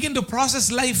moment we begin to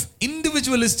process life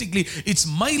individualistically, it's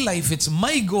my life, it's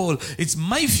my goal, it's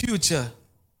my future.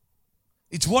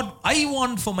 It's what I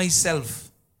want for myself.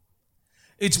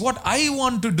 It's what I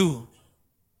want to do.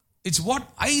 It's what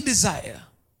I desire.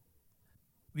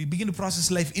 We begin to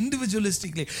process life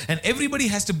individualistically, and everybody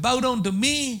has to bow down to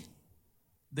me,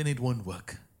 then it won't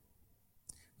work.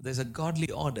 There's a godly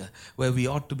order where we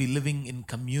ought to be living in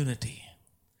community,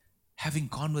 having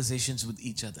conversations with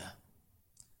each other.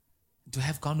 To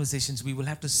have conversations, we will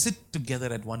have to sit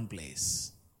together at one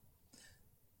place.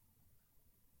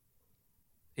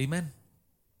 Amen.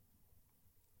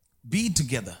 Be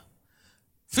together.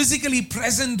 Physically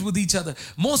present with each other.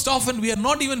 Most often we are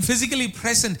not even physically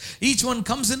present. Each one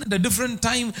comes in at a different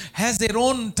time, has their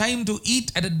own time to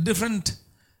eat at a different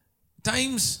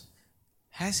times,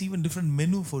 has even different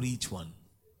menu for each one.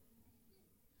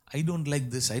 I don't like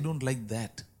this, I don't like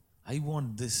that. I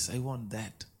want this, I want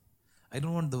that. I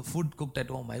don't want the food cooked at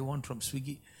home. I want from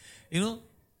Swiggy. You know,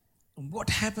 what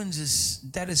happens is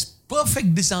that is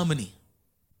perfect disharmony.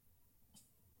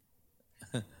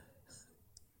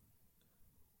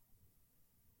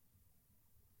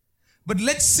 But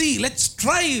let's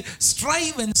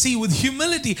strive and see with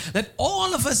humility that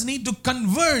all of us need to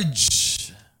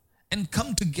converge and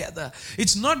come together.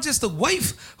 It's not just the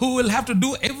wife who will have to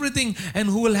do everything and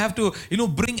who will have to,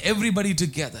 bring everybody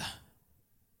together.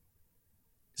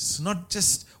 It's not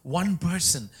just one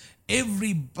person.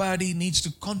 Everybody needs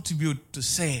to contribute to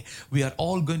say, we are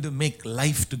all going to make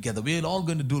life together. We are all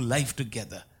going to do life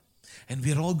together. And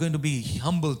we are all going to be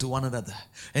humble to one another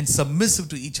and submissive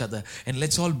to each other. And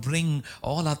let's all bring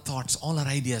all our thoughts, all our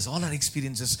ideas, all our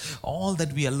experiences, all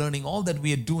that we are learning, all that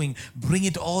we are doing, bring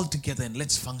it all together and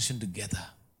let's function together.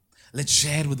 Let's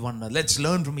share with one another. Let's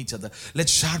learn from each other.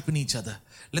 Let's sharpen each other.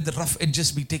 Let the rough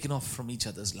edges be taken off from each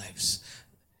other's lives.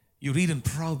 You read in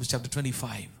Proverbs chapter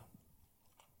 25,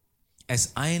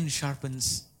 as iron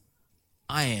sharpens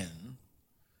iron,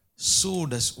 so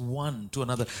does one to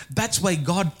another. That's why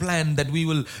God planned that we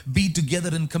will be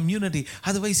together in community.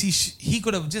 Otherwise, He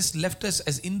could have just left us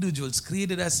as individuals,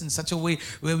 created us in such a way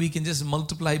where we can just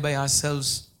multiply by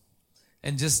ourselves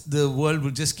and just the world will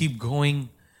just keep going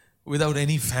without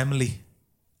any family.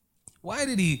 Why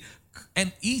did He?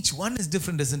 And each one is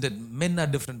different, isn't it? Men are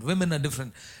different, women are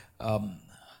different.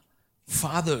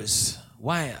 Fathers,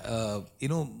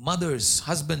 mothers,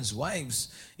 husbands, wives,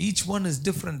 each one is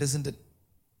different, isn't it?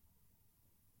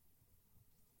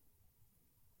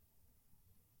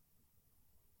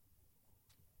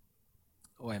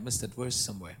 Oh, I missed that verse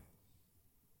somewhere.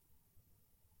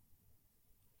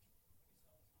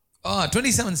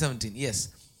 27:17, yes.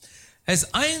 As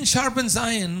iron sharpens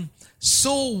iron,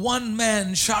 so one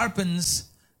man sharpens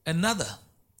another.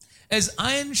 As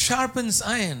iron sharpens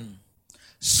iron,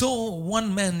 so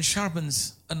one man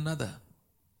sharpens another.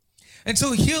 And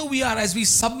so here we are, as we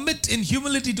submit in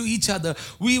humility to each other,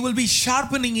 we will be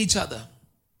sharpening each other.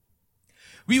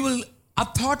 Our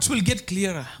thoughts will get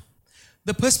clearer.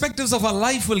 The perspectives of our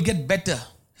life will get better.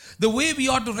 The way we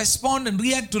ought to respond and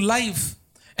react to life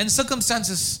and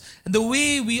circumstances, and the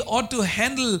way we ought to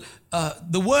handle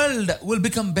the world will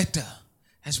become better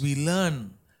as we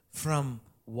learn from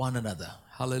one another.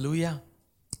 Hallelujah.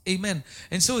 Amen.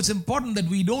 And so it's important that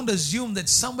we don't assume that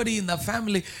somebody in the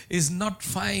family is not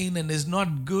fine and is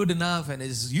not good enough and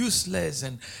is useless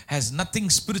and has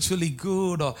nothing spiritually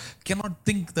good or cannot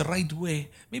think the right way.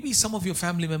 Maybe some of your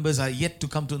family members are yet to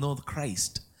come to know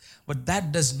Christ. But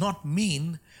that does not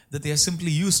mean that they are simply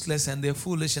useless and they're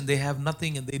foolish and they have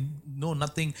nothing and they know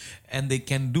nothing and they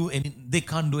can't do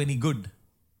any good.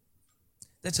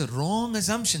 That's a wrong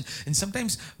assumption. And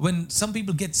sometimes when some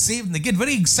people get saved and they get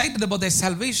very excited about their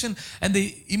salvation and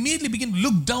they immediately begin to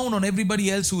look down on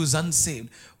everybody else who is unsaved.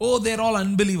 Oh, they're all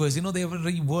unbelievers. They're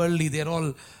very worldly. They're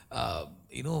all,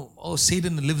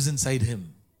 Satan lives inside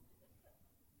him.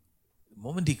 The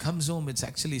moment he comes home, it's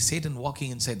actually Satan walking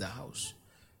inside the house.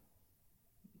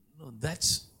 No,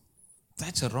 that's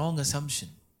a wrong assumption.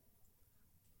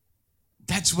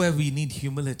 That's where we need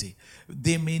humility.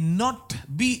 They may not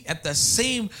be at the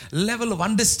same level of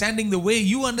understanding the way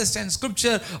you understand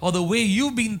Scripture or the way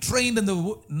you've been trained in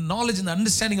the knowledge and the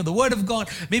understanding of the Word of God.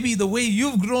 Maybe the way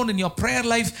you've grown in your prayer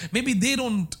life. Maybe they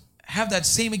don't have that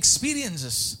same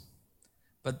experiences.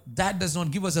 But that does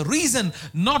not give us a reason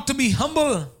not to be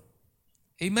humble.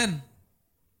 Amen.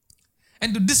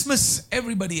 And to dismiss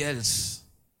everybody else.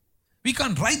 We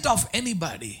can't write off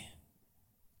anybody.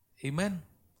 Amen.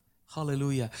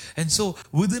 Hallelujah. And so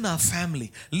within our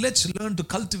family, let's learn to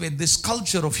cultivate this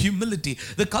culture of humility,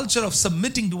 the culture of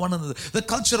submitting to one another, the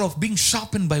culture of being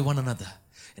sharpened by one another.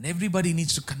 And everybody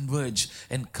needs to converge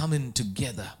and come in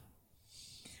together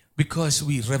because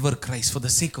we revere Christ, for the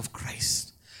sake of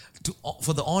Christ,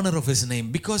 for the honor of His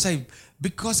name, because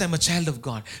I'm a child of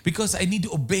God, because I need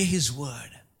to obey His word.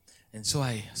 And so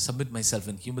I submit myself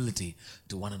in humility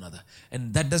to one another.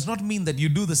 And that does not mean that you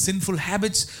do the sinful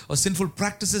habits or sinful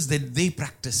practices that they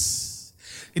practice.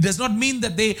 It does not mean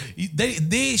that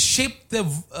they shape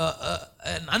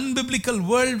an unbiblical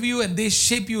worldview and they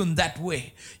shape you in that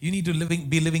way. You need to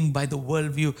be living by the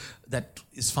worldview that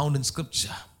is found in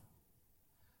Scripture.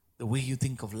 The way you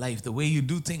think of life, the way you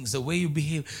do things, the way you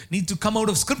behave need to come out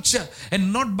of Scripture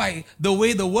and not by the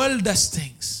way the world does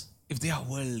things, if they are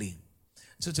worldly.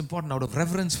 So it's important, out of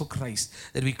reverence for Christ,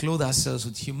 that we clothe ourselves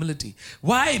with humility.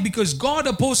 Why? Because God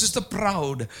opposes the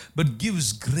proud, but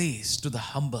gives grace to the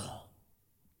humble.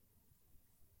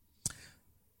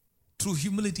 True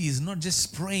humility is not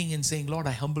just praying and saying, Lord,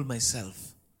 I humble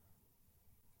myself.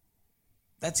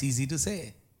 That's easy to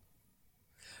say.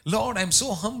 Lord, I'm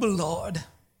so humble, Lord.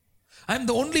 I'm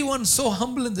the only one so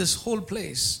humble in this whole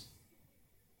place.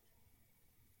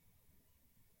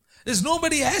 There's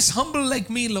nobody as humble like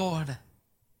me, Lord.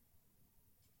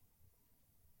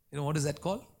 You know what is that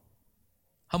called?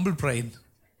 Humble pride.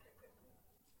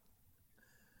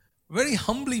 Very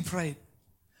humbly pride.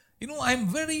 I'm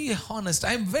very honest.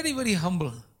 I'm very, very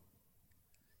humble.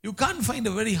 You can't find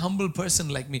a very humble person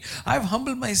like me. I've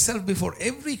humbled myself before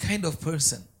every kind of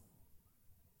person.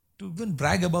 To even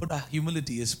brag about our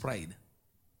humility is pride.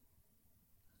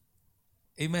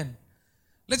 Amen.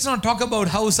 Let's not talk about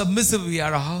how submissive we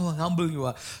are or how humble you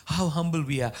are, how humble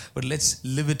we are, but let's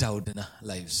live it out in our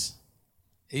lives.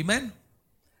 Amen.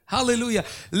 Hallelujah.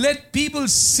 Let people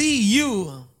see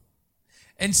you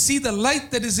and see the light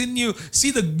that is in you,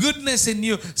 see the goodness in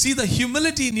you, see the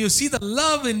humility in you, see the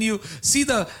love in you, see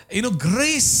the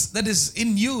grace that is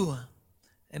in you,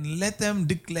 and let them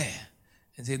declare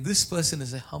and say, this person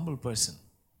is a humble person.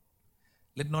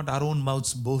 Let not our own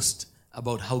mouths boast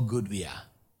about how good we are.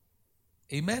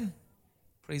 Amen.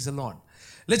 Praise the Lord.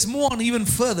 Let's move on even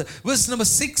further. Verse number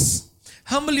 6.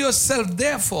 Humble yourself,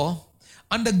 therefore,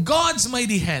 under God's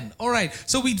mighty hand. All right.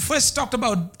 So we first talked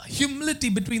about humility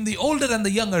between the older and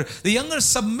the younger. The younger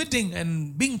submitting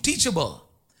and being teachable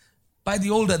by the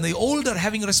older, and the older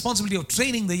having a responsibility of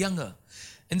training the younger.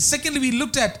 And secondly, we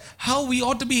looked at how we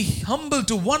ought to be humble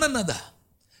to one another.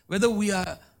 Whether we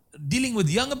are dealing with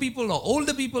younger people or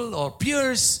older people or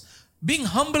peers, being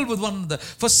humble with one another.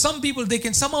 For some people, they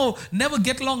can somehow never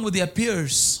get along with their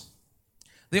peers.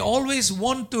 They always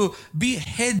want to be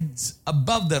heads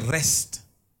above the rest.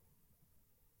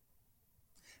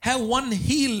 Have one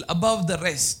heel above the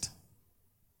rest.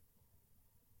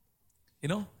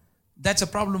 That's a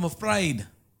problem of pride.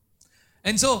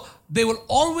 And so they will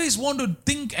always want to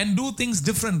think and do things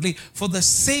differently for the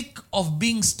sake of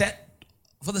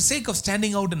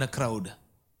standing out in a crowd.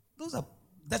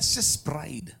 That's just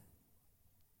pride.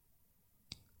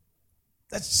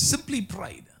 That's simply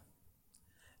pride.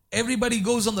 Everybody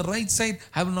goes on the right side.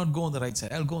 I will not go on the right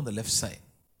side. I'll go on the left side.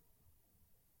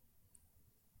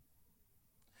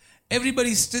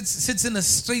 Everybody sits in a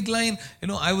straight line.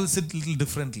 I will sit a little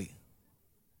differently.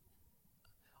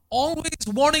 Always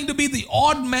wanting to be the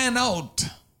odd man out.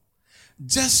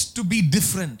 Just to be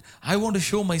different. I want to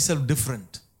show myself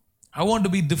different. I want to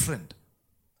be different.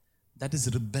 That is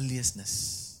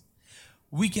rebelliousness.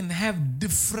 We can have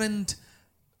different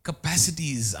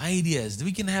capacities, ideas.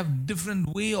 We can have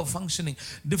different way of functioning,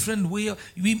 different way of,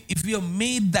 if we are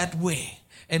made that way.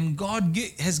 And God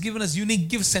has given us unique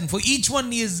gifts, and for each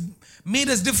one He has made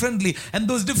us differently, and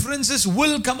those differences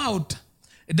will come out.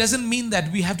 It doesn't mean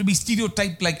that we have to be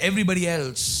stereotyped like everybody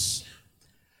else.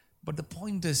 But the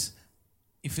point is,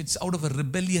 if it's out of a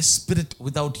rebellious spirit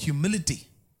without humility,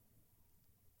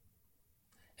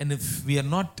 and if we are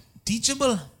not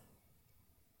teachable,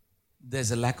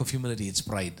 there's a lack of humility. It's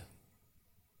pride.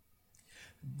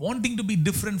 Wanting to be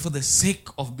different for the sake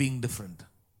of being different.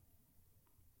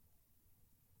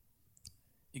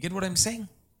 You get what I'm saying?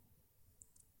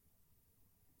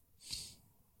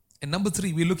 And number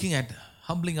 3, we're looking at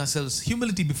humbling ourselves.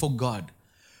 Humility before God.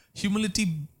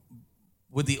 Humility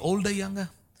with the older, younger.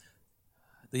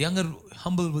 The younger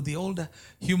humble with the older.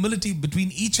 Humility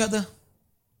between each other.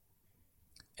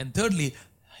 And thirdly,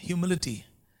 humility.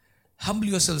 Humble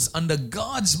yourselves under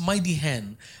God's mighty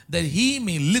hand, that He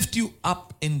may lift you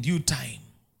up in due time.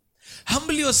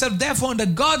 Humble yourself therefore under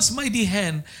God's mighty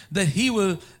hand, that He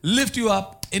will lift you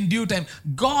up in due time.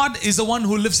 God is the one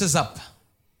who lifts us up.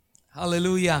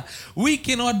 Hallelujah. We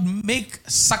cannot make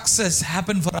success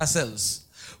happen for ourselves.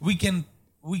 We can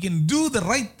do the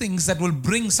right things that will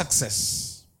bring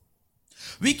success.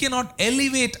 We cannot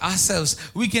elevate ourselves.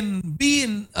 We can be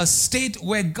in a state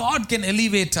where God can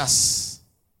elevate us.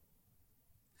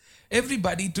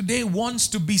 Everybody today wants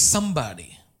to be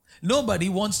somebody. Nobody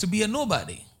wants to be a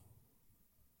nobody.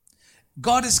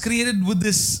 God has created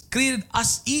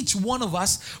us, each one of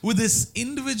us, with this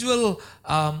individual,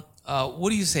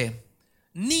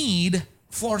 need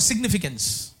for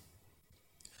significance.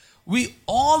 We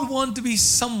all want to be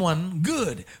someone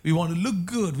good. We want to look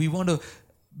good. We want to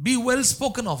be well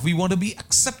spoken of. We want to be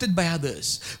accepted by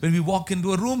others. When we walk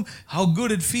into a room, how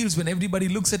good it feels when everybody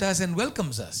looks at us and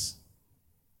welcomes us.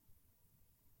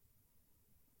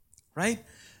 Right?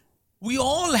 We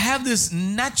all have this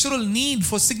natural need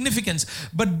for significance,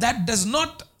 but that does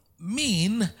not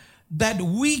mean that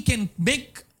we can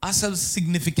make ourselves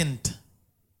significant.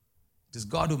 It is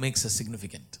God who makes us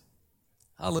significant.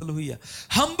 Hallelujah.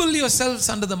 Humble yourselves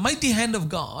under the mighty hand of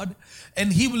God,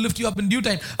 and He will lift you up in due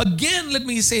time. Again, let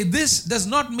me say, this does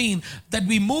not mean that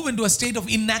we move into a state of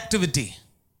inactivity.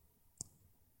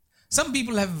 Some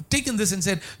people have taken this and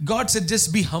said, God said,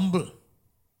 just be humble.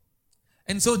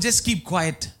 And so just keep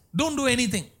quiet. Don't do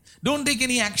anything. Don't take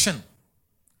any action.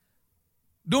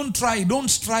 Don't try. Don't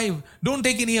strive. Don't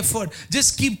take any effort.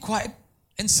 Just keep quiet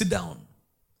and sit down.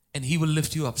 And He will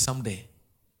lift you up someday.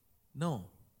 No.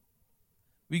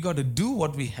 We got to do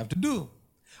what we have to do.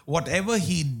 Whatever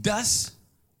He does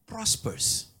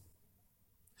prospers.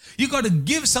 You got to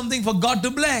give something for God to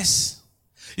bless.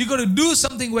 You got to do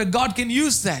something where God can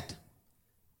use that.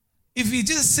 If we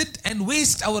just sit and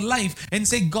waste our life and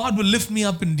say, God will lift me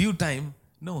up in due time,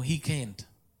 no, He can't.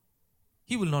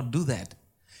 He will not do that.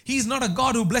 He is not a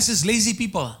God who blesses lazy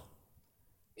people.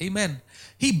 Amen.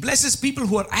 He blesses people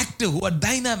who are active, who are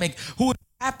dynamic, who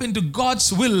tap into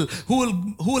God's will,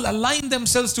 who will align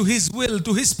themselves to His will,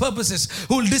 to His purposes,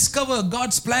 who will discover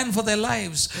God's plan for their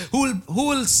lives, who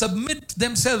will submit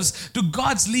themselves to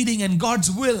God's leading and God's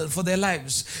will for their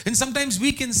lives. And sometimes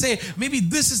we can say, maybe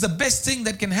this is the best thing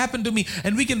that can happen to me,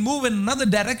 and we can move in another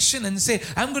direction and say,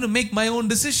 I'm going to make my own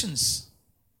decisions.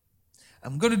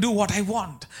 I'm going to do what I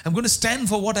want. I'm going to stand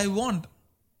for what I want.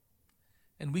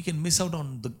 And we can miss out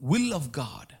on the will of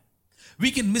God.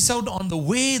 We can miss out on the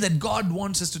way that God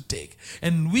wants us to take.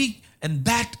 And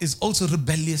that is also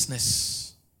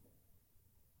rebelliousness.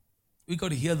 We got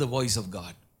to hear the voice of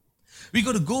God. We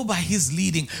got to go by His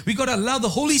leading. We got to allow the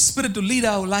Holy Spirit to lead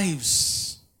our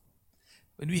lives.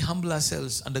 When we humble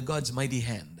ourselves under God's mighty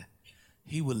hand,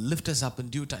 He will lift us up in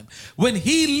due time. When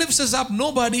He lifts us up,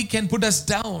 nobody can put us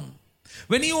down.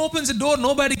 When He opens a door,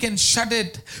 nobody can shut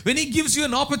it. When He gives you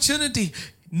an opportunity,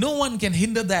 no one can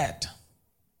hinder that.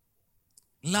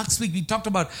 Last week we talked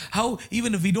about how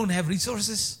even if we don't have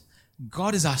resources,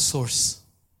 God is our source.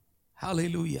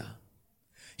 Hallelujah.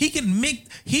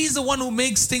 He's the one who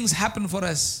makes things happen for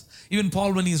us. Even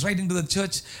Paul, when he's writing to the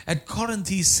church at Corinth,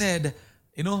 he said,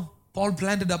 Paul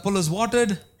planted, Apollos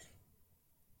watered.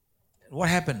 What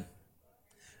happened?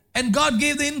 And God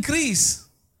gave the increase.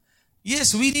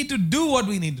 Yes, we need to do what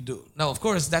we need to do. Now, of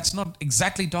course, that's not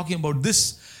exactly talking about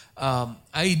this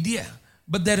idea,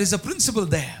 but there is a principle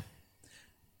there.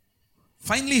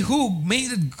 Finally, who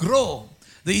made it grow?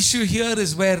 The issue here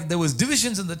is where there was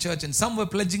divisions in the church, and some were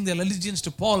pledging their allegiance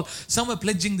to Paul, some were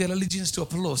pledging their allegiance to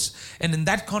Apollos. And in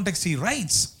that context, he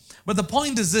writes. But the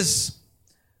point is this.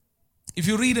 If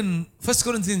you read in 1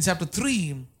 Corinthians chapter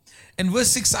 3, and verse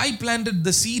 6, I planted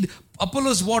the seed,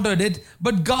 Apollos watered it,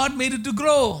 but God made it to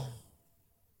grow.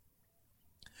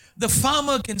 The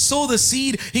farmer can sow the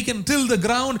seed, he can till the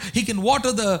ground, he can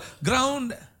water the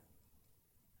ground,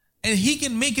 and he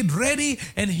can make it ready,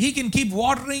 and he can keep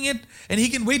watering it, and he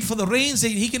can wait for the rains,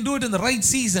 and he can do it in the right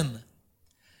season.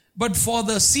 But for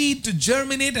the seed to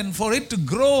germinate, and for it to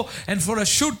grow, and for a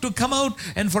shoot to come out,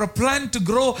 and for a plant to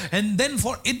grow, and then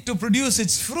for it to produce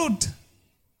its fruit,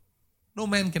 no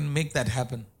man can make that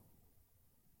happen.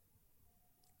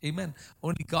 Amen.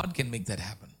 Only God can make that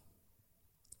happen.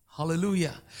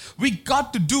 Hallelujah. We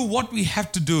got to do what we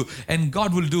have to do, and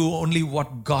God will do only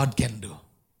what God can do.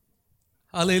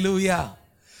 Hallelujah.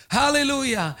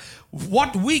 Hallelujah.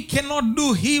 What we cannot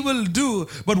do, He will do,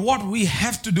 but what we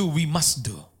have to do, we must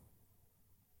do.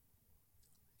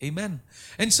 Amen.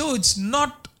 And so it's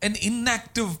not an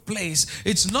inactive place.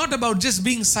 It's not about just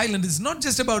being silent. It's not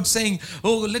just about saying,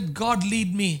 oh, let God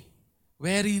lead me.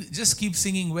 Where He, just keep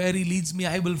singing, where He leads me,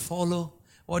 I will follow.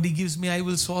 What He gives me, I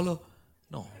will swallow.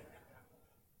 No.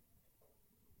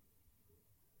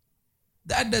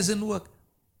 That doesn't work.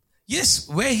 Yes,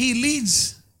 where He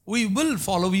leads, we will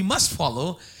follow. We must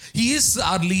follow. He is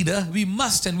our leader. We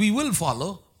must and we will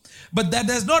follow. But that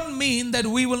does not mean that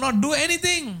we will not do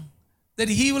anything. That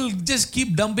He will just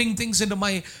keep dumping things into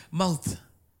my mouth.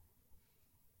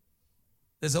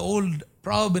 There's an old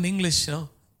proverb in English, you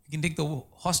can take the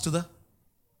horse to the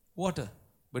water,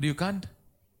 but you can't.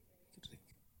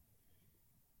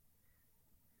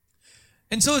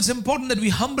 And so it's important that we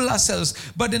humble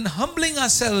ourselves. But in humbling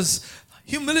ourselves,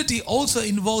 humility also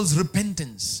involves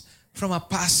repentance from our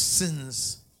past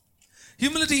sins.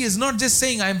 Humility is not just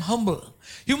saying, I'm humble.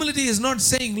 Humility is not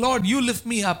saying, Lord, you lift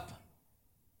me up.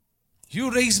 You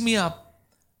raise me up.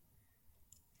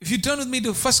 If you turn with me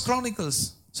to 2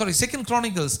 Chronicles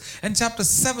and chapter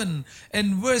 7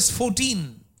 and verse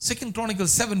 14. 2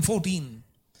 Chronicles 7:14.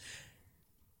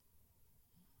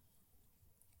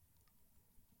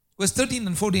 Verse 13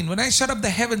 and 14. When I shut up the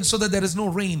heavens so that there is no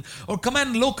rain, or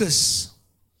command locusts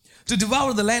to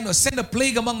devour the land, or send a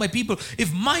plague among my people,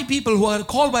 if my people who are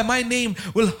called by my name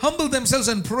will humble themselves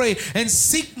and pray and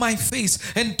seek my face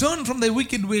and turn from their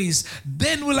wicked ways,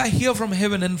 then will I hear from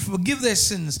heaven and forgive their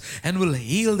sins and will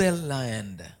heal their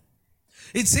land.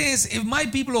 It says, if my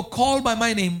people are called by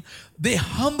my name, they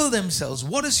humble themselves.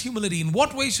 What is humility? In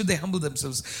what way should they humble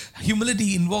themselves?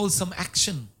 Humility involves some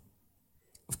action.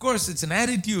 Of course, it's an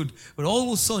attitude, but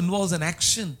also involves an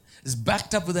action. It's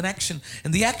backed up with an action.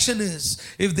 And the action is,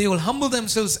 if they will humble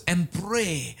themselves and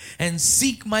pray and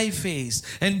seek my face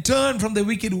and turn from their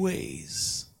wicked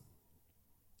ways.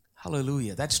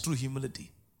 Hallelujah. That's true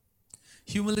humility.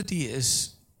 Humility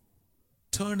is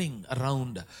turning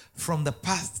around from the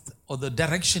path or the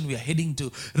direction we are heading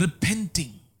to,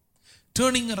 repenting,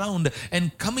 turning around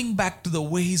and coming back to the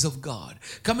ways of God,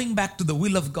 coming back to the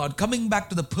will of God, coming back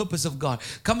to the purpose of God,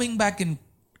 coming back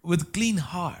with clean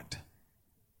heart.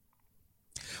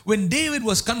 When David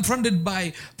was confronted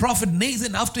by prophet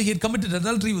Nathan after he had committed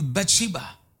adultery with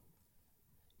Bathsheba,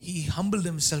 he humbled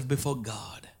himself before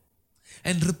God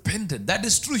and repented. That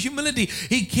is true humility.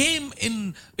 He came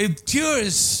in with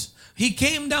tears. He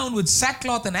came down with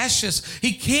sackcloth and ashes.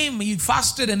 He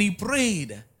fasted and he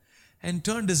prayed and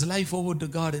turned his life over to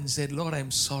God and said, Lord,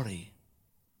 I'm sorry.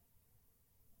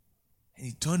 And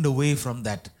he turned away from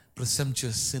that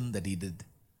presumptuous sin that he did.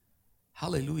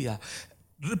 Hallelujah.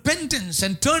 Repentance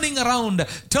and turning around,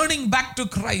 turning back to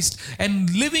Christ and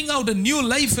living out a new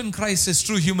life in Christ is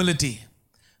true humility.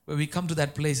 Where we come to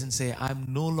that place and say, I'm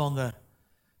no longer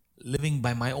living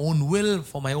by my own will,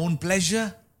 for my own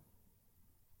pleasure.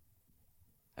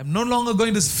 I'm no longer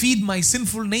going to feed my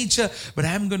sinful nature, but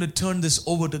I'm going to turn this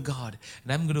over to God.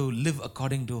 And I'm going to live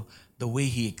according to the way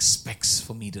He expects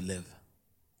for me to live.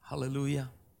 Hallelujah.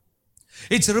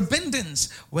 It's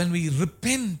repentance. When we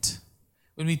repent,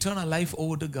 when we turn our life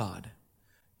over to God,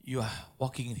 you are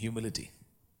walking in humility.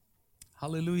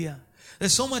 Hallelujah.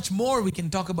 There's so much more we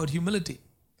can talk about humility.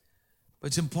 But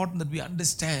it's important that we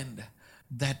understand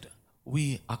that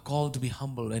we are called to be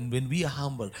humble. And when we are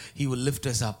humble, He will lift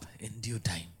us up in due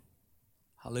time.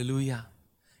 Hallelujah.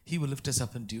 He will lift us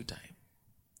up in due time.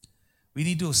 We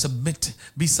need to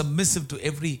be submissive to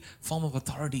every form of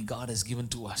authority God has given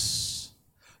to us.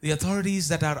 The authorities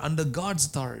that are under God's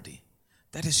authority.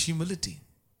 That is humility.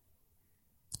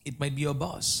 It might be your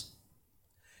boss.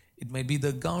 It might be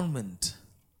the government.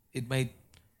 It might,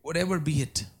 whatever be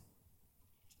it.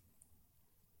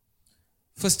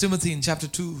 1 Timothy in chapter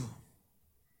 2.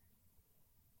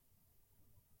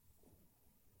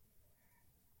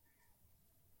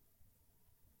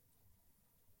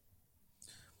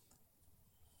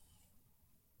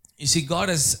 You see, God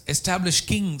has established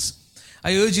kings.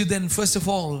 I urge you then, first of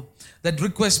all, that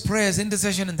request, prayers,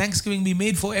 intercession, and thanksgiving be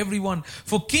made for everyone,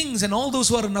 for kings and all those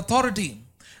who are in authority,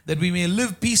 that we may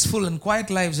live peaceful and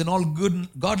quiet lives in all good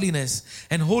godliness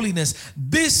and holiness.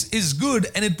 This is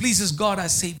good and it pleases God our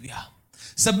Savior.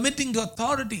 Submitting to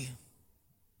authority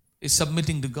is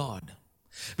submitting to God.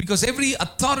 Because every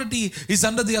authority is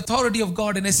under the authority of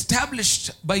God and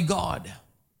established by God.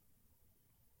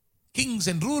 Kings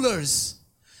and rulers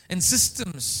and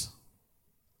systems,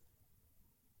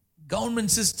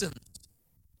 government systems,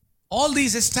 all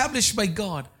these established by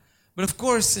God. But of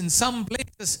course, in some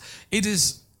places, it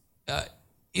is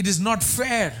not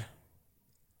fair.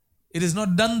 It is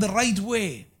not done the right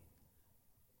way.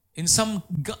 In some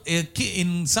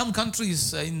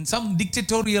countries, in some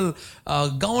dictatorial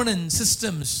governance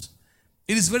systems,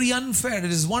 it is very unfair.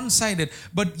 It is one-sided.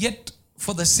 But yet,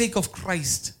 for the sake of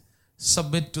Christ,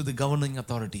 submit to the governing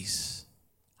authorities.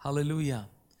 Hallelujah.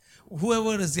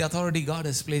 Whoever is the authority God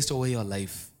has placed over your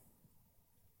life,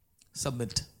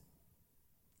 submit.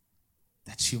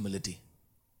 That's humility.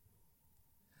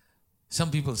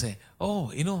 Some people say,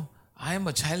 oh, I am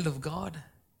a child of God.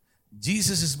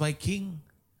 Jesus is my king.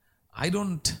 I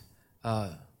don't,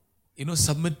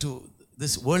 submit to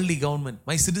this worldly government.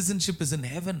 My citizenship is in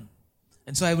heaven.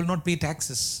 And so I will not pay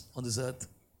taxes on this earth.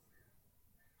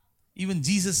 Even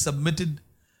Jesus submitted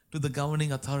to the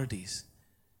governing authorities.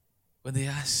 When they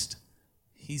asked,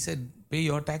 he said, pay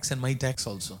your tax and my tax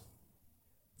also.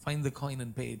 Find the coin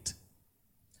and pay it.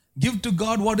 Give to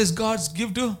God what is God's.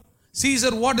 Give to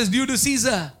Caesar what is due to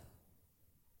Caesar.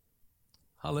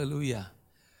 Hallelujah.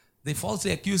 They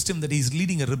falsely accused him that he's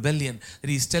leading a rebellion, that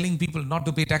he's telling people not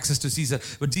to pay taxes to Caesar.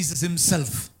 But Jesus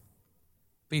himself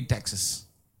paid taxes.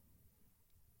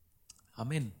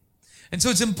 Amen. And so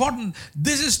it's important.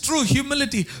 This is true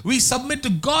humility. We submit to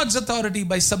God's authority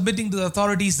by submitting to the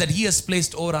authorities that He has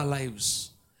placed over our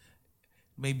lives.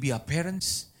 It might be our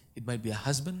parents. It might be a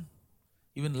husband.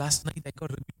 Even last night I got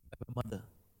rebuked by my mother.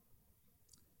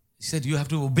 She said, you have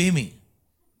to obey me.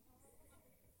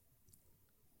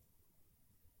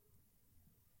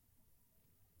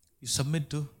 You submit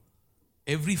to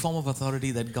every form of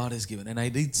authority that God has given. And I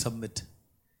did submit.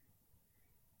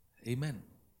 Amen.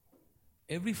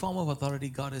 Every form of authority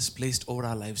God has placed over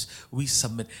our lives, we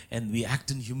submit and we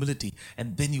act in humility.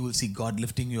 And then you will see God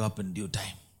lifting you up in due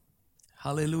time.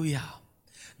 Hallelujah.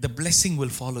 The blessing will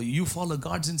follow you. You follow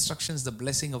God's instructions, the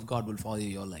blessing of God will follow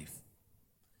your life.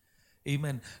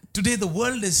 Amen. Today the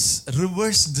world is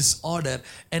reverse disorder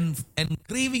and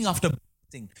craving after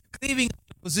blessing, craving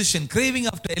after position, craving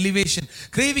after elevation,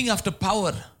 craving after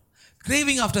power,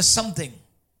 craving after something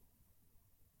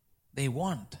they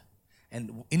want.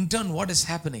 And in turn, what is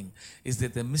happening is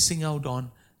that they're missing out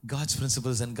on God's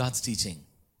principles and God's teaching.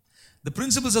 The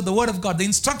principles of the Word of God, the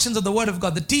instructions of the Word of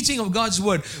God, the teaching of God's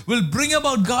Word will bring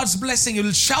about God's blessing. It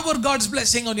will shower God's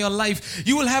blessing on your life.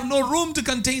 You will have no room to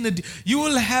contain it. You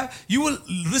will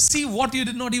receive what you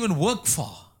did not even work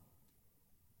for.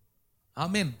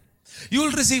 Amen. You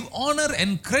will receive honor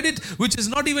and credit which is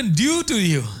not even due to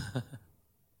you.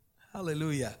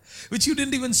 Hallelujah. Which you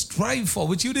didn't even strive for,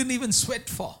 which you didn't even sweat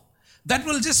for. That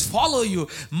will just follow you.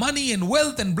 Money and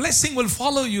wealth and blessing will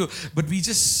follow you. But we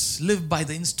just live by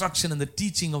the instruction and the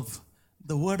teaching of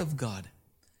the Word of God.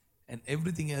 And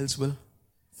everything else will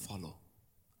follow.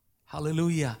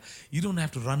 Hallelujah. You don't have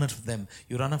to run after them.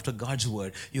 You run after God's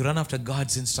Word. You run after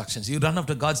God's instructions. You run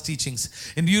after God's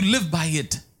teachings. And you live by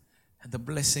it. And the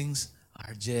blessings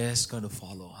are just going to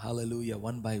follow. Hallelujah.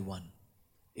 One by one.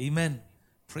 Amen.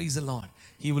 Praise the Lord.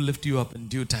 He will lift you up in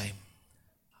due time.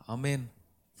 Amen.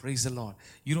 Praise the Lord.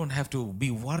 You don't have to be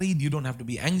worried. You don't have to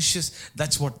be anxious.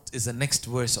 That's what is the next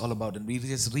verse all about. And we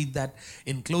just read that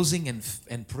in closing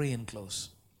and pray and close.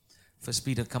 1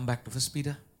 Peter, come back to 1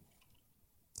 Peter.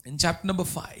 In chapter number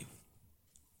 5.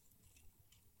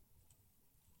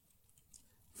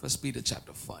 1 Peter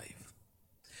chapter 5.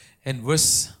 And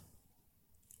verse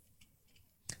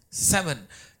 7.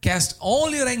 Cast all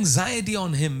your anxiety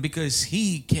on Him because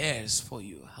He cares for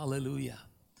you. Hallelujah.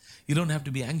 You don't have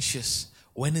to be anxious.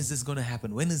 When is this going to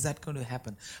happen? When is that going to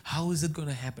happen? How is it going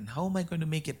to happen? How am I going to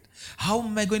make it? How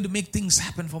am I going to make things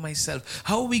happen for myself?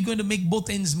 How are we going to make both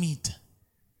ends meet?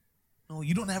 No,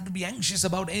 you don't have to be anxious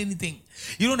about anything.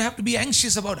 You don't have to be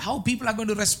anxious about how people are going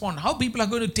to respond, how people are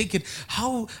going to take it,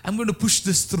 how I'm going to push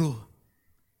this through.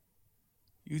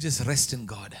 You just rest in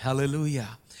God.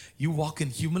 Hallelujah. You walk in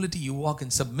humility, you walk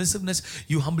in submissiveness,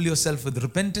 you humble yourself with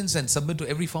repentance and submit to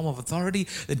every form of authority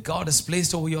that God has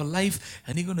placed over your life,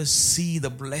 and you're going to see the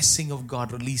blessing of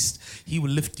God released. He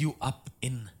will lift you up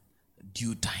in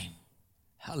due time.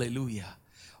 Hallelujah.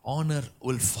 Honor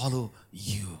will follow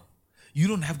you. You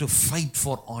don't have to fight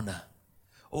for honor.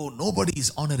 Oh, nobody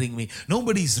is honoring me.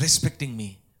 Nobody is respecting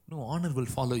me. No, honor will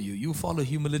follow you. You follow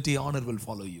humility, honor will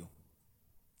follow you.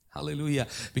 Hallelujah.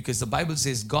 Because the Bible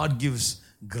says God gives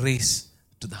grace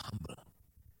to the humble.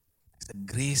 It's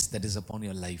the grace that is upon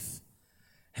your life.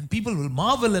 And people will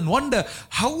marvel and wonder,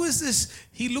 how is this?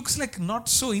 He looks like not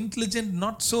so intelligent,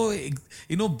 not so,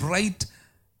 bright.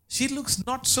 She looks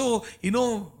not so,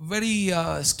 very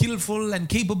skillful and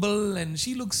capable, and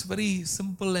she looks very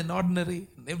simple and ordinary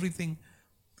and everything.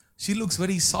 She looks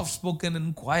very soft-spoken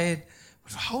and quiet.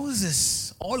 But how is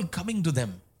this all coming to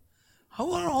them?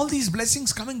 How are all these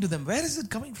blessings coming to them? Where is it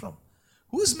coming from?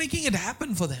 Who is making it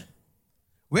happen for them?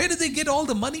 Where did they get all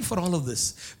the money for all of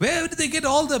this? Where did they get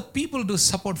all the people to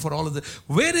support for all of this?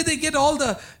 Where did they get all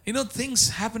the, things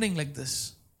happening like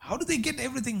this? How did they get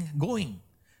everything going?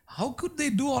 How could they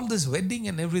do all this wedding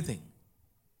and everything?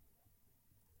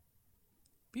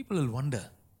 People will wonder.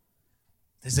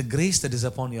 There's a grace that is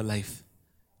upon your life.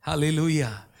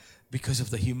 Hallelujah. Because of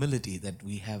the humility that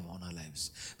we have on our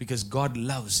lives. Because God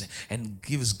loves and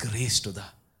gives grace to the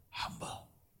humble.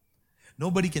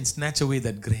 Nobody can snatch away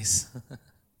that grace.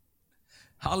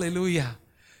 Hallelujah.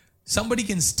 Somebody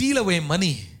can steal away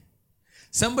money.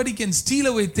 Somebody can steal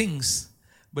away things.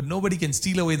 But nobody can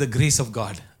steal away the grace of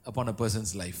God upon a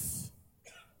person's life.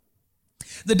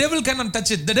 The devil cannot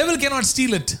touch it. The devil cannot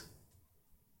steal it.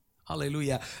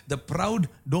 Hallelujah. The proud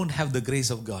don't have the grace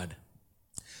of God.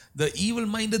 The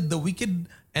evil-minded, the wicked,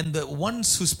 and the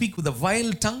ones who speak with a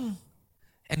vile tongue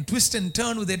and twist and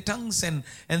turn with their tongues and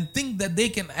think that they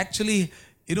can actually,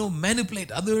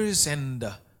 manipulate others and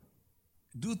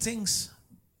do things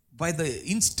by the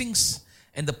instincts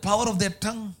and the power of their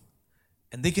tongue,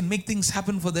 and they can make things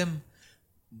happen for them,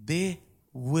 they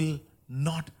will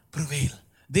not prevail.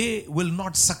 They will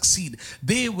not succeed.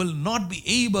 They will not be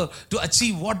able to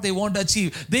achieve what they want to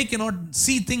achieve. They cannot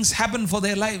see things happen for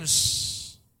their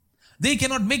lives. They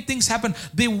cannot make things happen.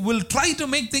 They will try to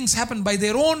make things happen by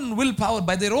their own willpower,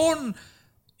 by their own,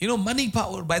 money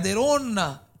power, by their own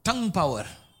tongue power.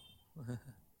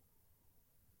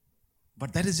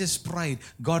 But that is just pride.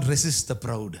 God resists the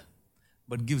proud,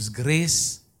 but gives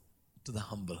grace to the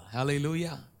humble.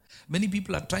 Hallelujah. Many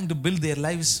people are trying to build their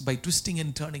lives by twisting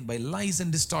and turning, by lies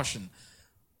and distortion,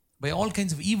 by all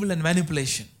kinds of evil and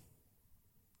manipulation.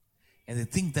 And they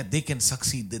think that they can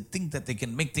succeed. They think that they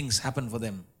can make things happen for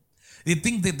them. They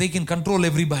think that they can control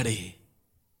everybody.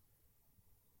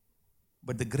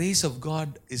 But the grace of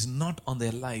God is not on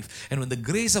their life. And when the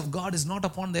grace of God is not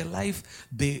upon their life,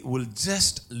 they will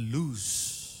just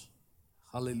lose.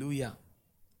 Hallelujah.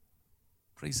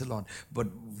 Praise the Lord. But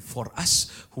for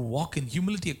us who walk in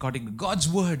humility according to God's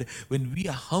word, when we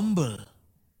are humble,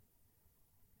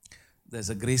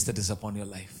 there's a grace that is upon your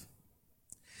life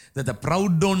that the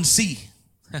proud don't see.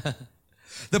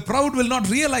 The proud will not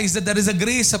realize that there is a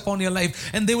grace upon your life,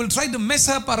 and they will try to mess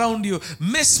up around you,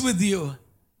 mess with you,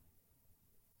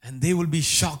 and they will be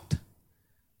shocked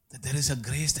that there is a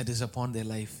grace that is upon their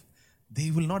life.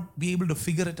 They will not be able to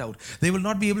figure it out. They will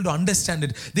not be able to understand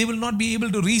it. They will not be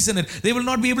able to reason it. They will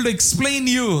not be able to explain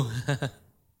you.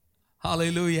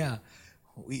 Hallelujah.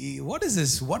 What is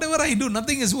this? Whatever I do,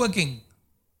 nothing is working.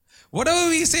 Whatever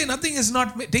we say, nothing is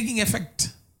not taking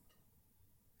effect.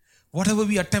 Whatever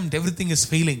we attempt, everything is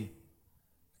failing.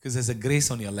 Because there's a grace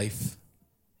on your life.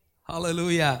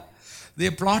 Hallelujah. They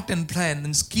plot and plan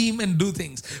and scheme and do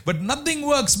things. But nothing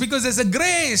works because there's a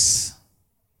grace.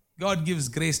 God gives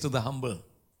grace to the humble.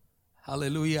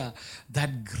 Hallelujah.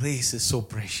 That grace is so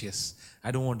precious.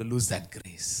 I don't want to lose that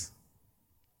grace.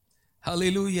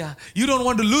 Hallelujah. You don't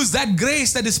want to lose that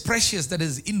grace that is precious, that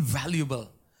is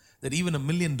invaluable, that even $1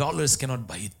 million cannot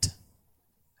buy it.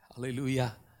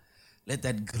 Hallelujah. Let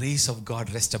that grace of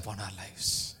God rest upon our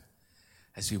lives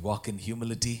as we walk in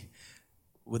humility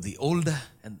with the older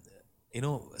and,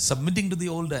 submitting to the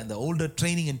older, and the older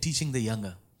training and teaching the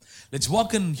younger. Let's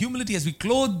walk in humility as we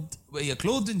are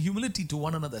clothed in humility to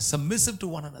one another, submissive to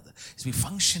one another, as we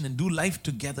function and do life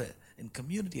together in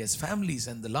community as families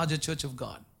and the larger church of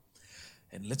God.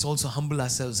 And let's also humble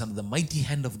ourselves under the mighty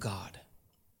hand of God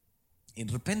in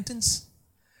repentance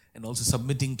and also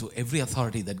submitting to every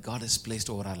authority that God has placed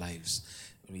over our lives.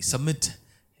 When we submit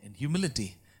in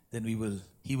humility, then He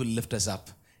will lift us up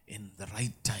in the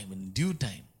right time, in due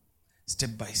time,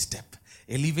 step by step.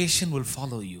 Elevation will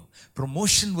follow you.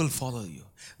 Promotion will follow you.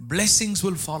 Blessings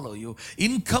will follow you.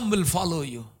 Income will follow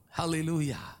you.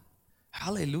 Hallelujah.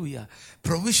 Hallelujah.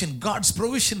 Provision, God's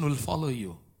provision will follow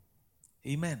you.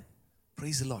 Amen.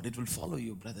 Praise the Lord. It will follow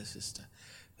you, brother, sister.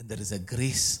 When there is a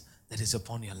grace that is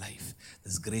upon your life,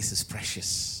 this grace is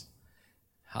precious.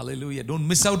 Hallelujah. Don't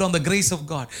miss out on the grace of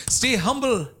God. Stay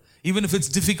humble. Even if it's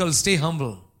difficult, stay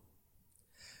humble.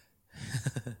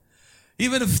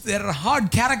 Even if there are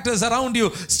hard characters around you,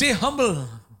 stay humble.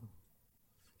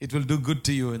 It will do good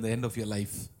to you in the end of your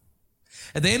life.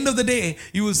 At the end of the day,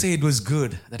 you will say, it was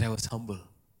good that I was humble.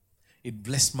 It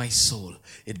blessed my soul.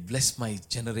 It blessed my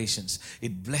generations.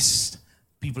 It blessed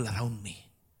people around me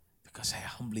because I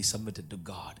humbly submitted to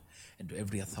God and to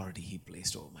every authority He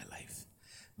placed over my life.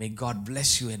 May God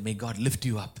bless you and may God lift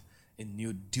you up in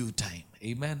due time.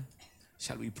 Amen.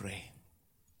 Shall we pray?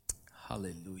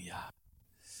 Hallelujah.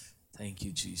 Thank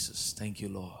you, Jesus. Thank you,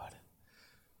 Lord.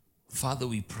 Father,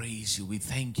 we praise you. We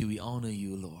thank you. We honor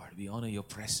you, Lord. We honor your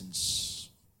presence.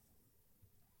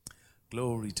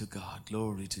 Glory to God.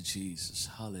 Glory to Jesus.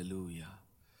 Hallelujah.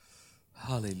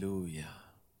 Hallelujah.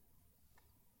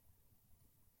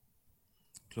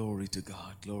 Glory to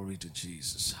God. Glory to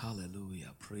Jesus.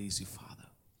 Hallelujah. Praise you, Father.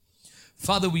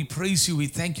 Father, we praise you. We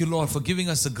thank you, Lord, for giving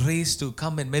us the grace to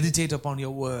come and meditate upon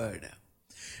your word.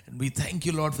 And we thank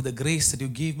you, Lord, for the grace that you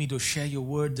gave me to share your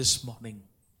word this morning.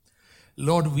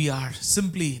 Lord, we are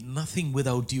simply nothing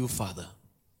without you, Father.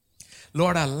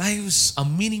 Lord, our lives are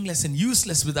meaningless and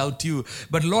useless without you.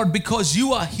 But Lord, because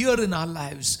you are here in our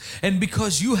lives and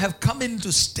because you have come in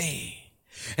to stay,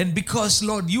 and because,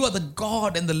 Lord, you are the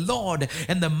God and the Lord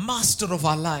and the Master of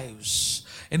our lives.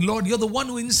 And Lord, you're the one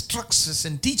who instructs us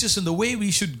and teaches us in the way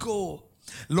we should go.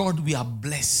 Lord, we are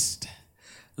blessed.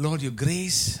 Lord, your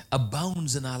grace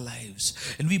abounds in our lives.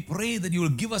 And we pray that you will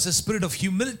give us a spirit of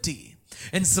humility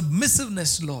and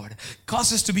submissiveness, Lord.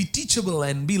 Cause us to be teachable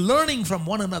and be learning from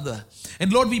one another.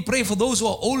 And Lord, we pray for those who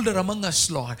are older among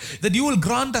us, Lord, that you will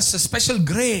grant us a special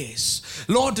grace,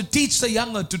 Lord, to teach the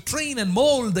younger, to train and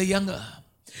mold the younger,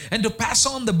 and to pass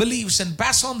on the beliefs and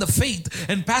pass on the faith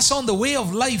and pass on the way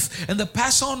of life and to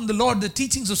pass on the Lord, the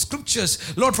teachings of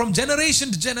scriptures, Lord, from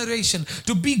generation to generation,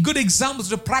 to be good examples,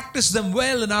 to practice them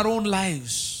well in our own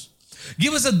lives.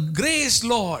 Give us a grace,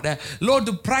 Lord,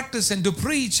 to practice and to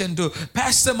preach and to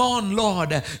pass them on,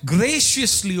 Lord,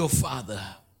 graciously, O Father.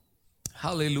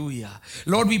 Hallelujah.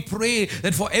 Lord, we pray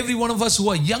that for every one of us who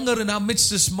are younger in our midst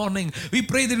this morning, we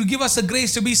pray that you give us a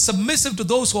grace to be submissive to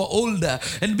those who are older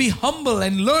and be humble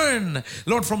and learn,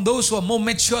 Lord, from those who are more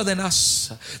mature than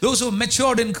us. Those who are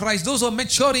matured in Christ, those who are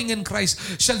maturing in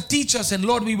Christ shall teach us, and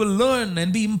Lord, we will learn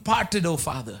and be imparted, oh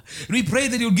Father. We pray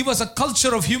that you'll give us a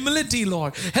culture of humility,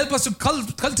 Lord. Help us to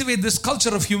cultivate this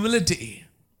culture of humility.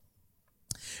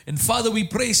 And Father, we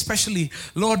pray especially,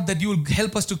 Lord, that you will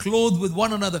help us to clothe with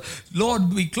one another.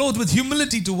 Lord, we clothe with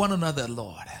humility to one another,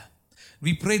 Lord.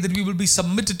 We pray that we will be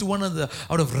submitted to one another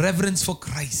out of reverence for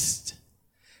Christ.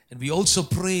 And we also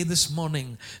pray this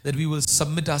morning that we will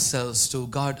submit ourselves to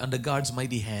God under God's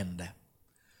mighty hand.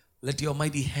 Let your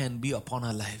mighty hand be upon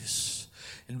our lives.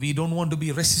 And we don't want to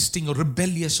be resisting or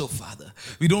rebellious, oh Father.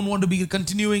 We don't want to be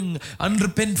continuing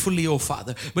unrepentfully, oh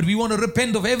Father. But we want to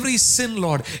repent of every sin,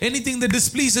 Lord. Anything that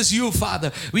displeases you,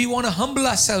 Father. We want to humble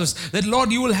ourselves that,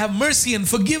 Lord, you will have mercy and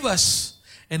forgive us.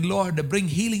 And Lord, bring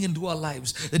healing into our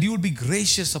lives. That you will be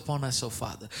gracious upon us, oh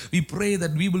Father. We pray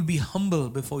that we will be humble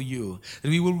before you. That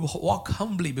we will walk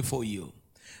humbly before you.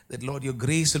 That, Lord, your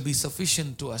grace will be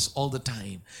sufficient to us all the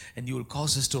time. And you will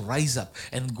cause us to rise up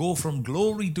and go from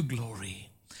glory to glory.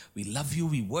 We love you,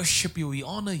 we worship you, we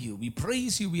honor you, we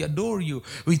praise you, we adore you.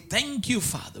 We thank you,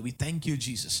 Father. We thank you,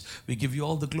 Jesus. We give you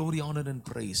all the glory, honor, and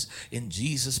praise. In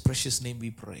Jesus' precious name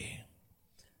we pray.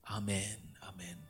 Amen. Amen.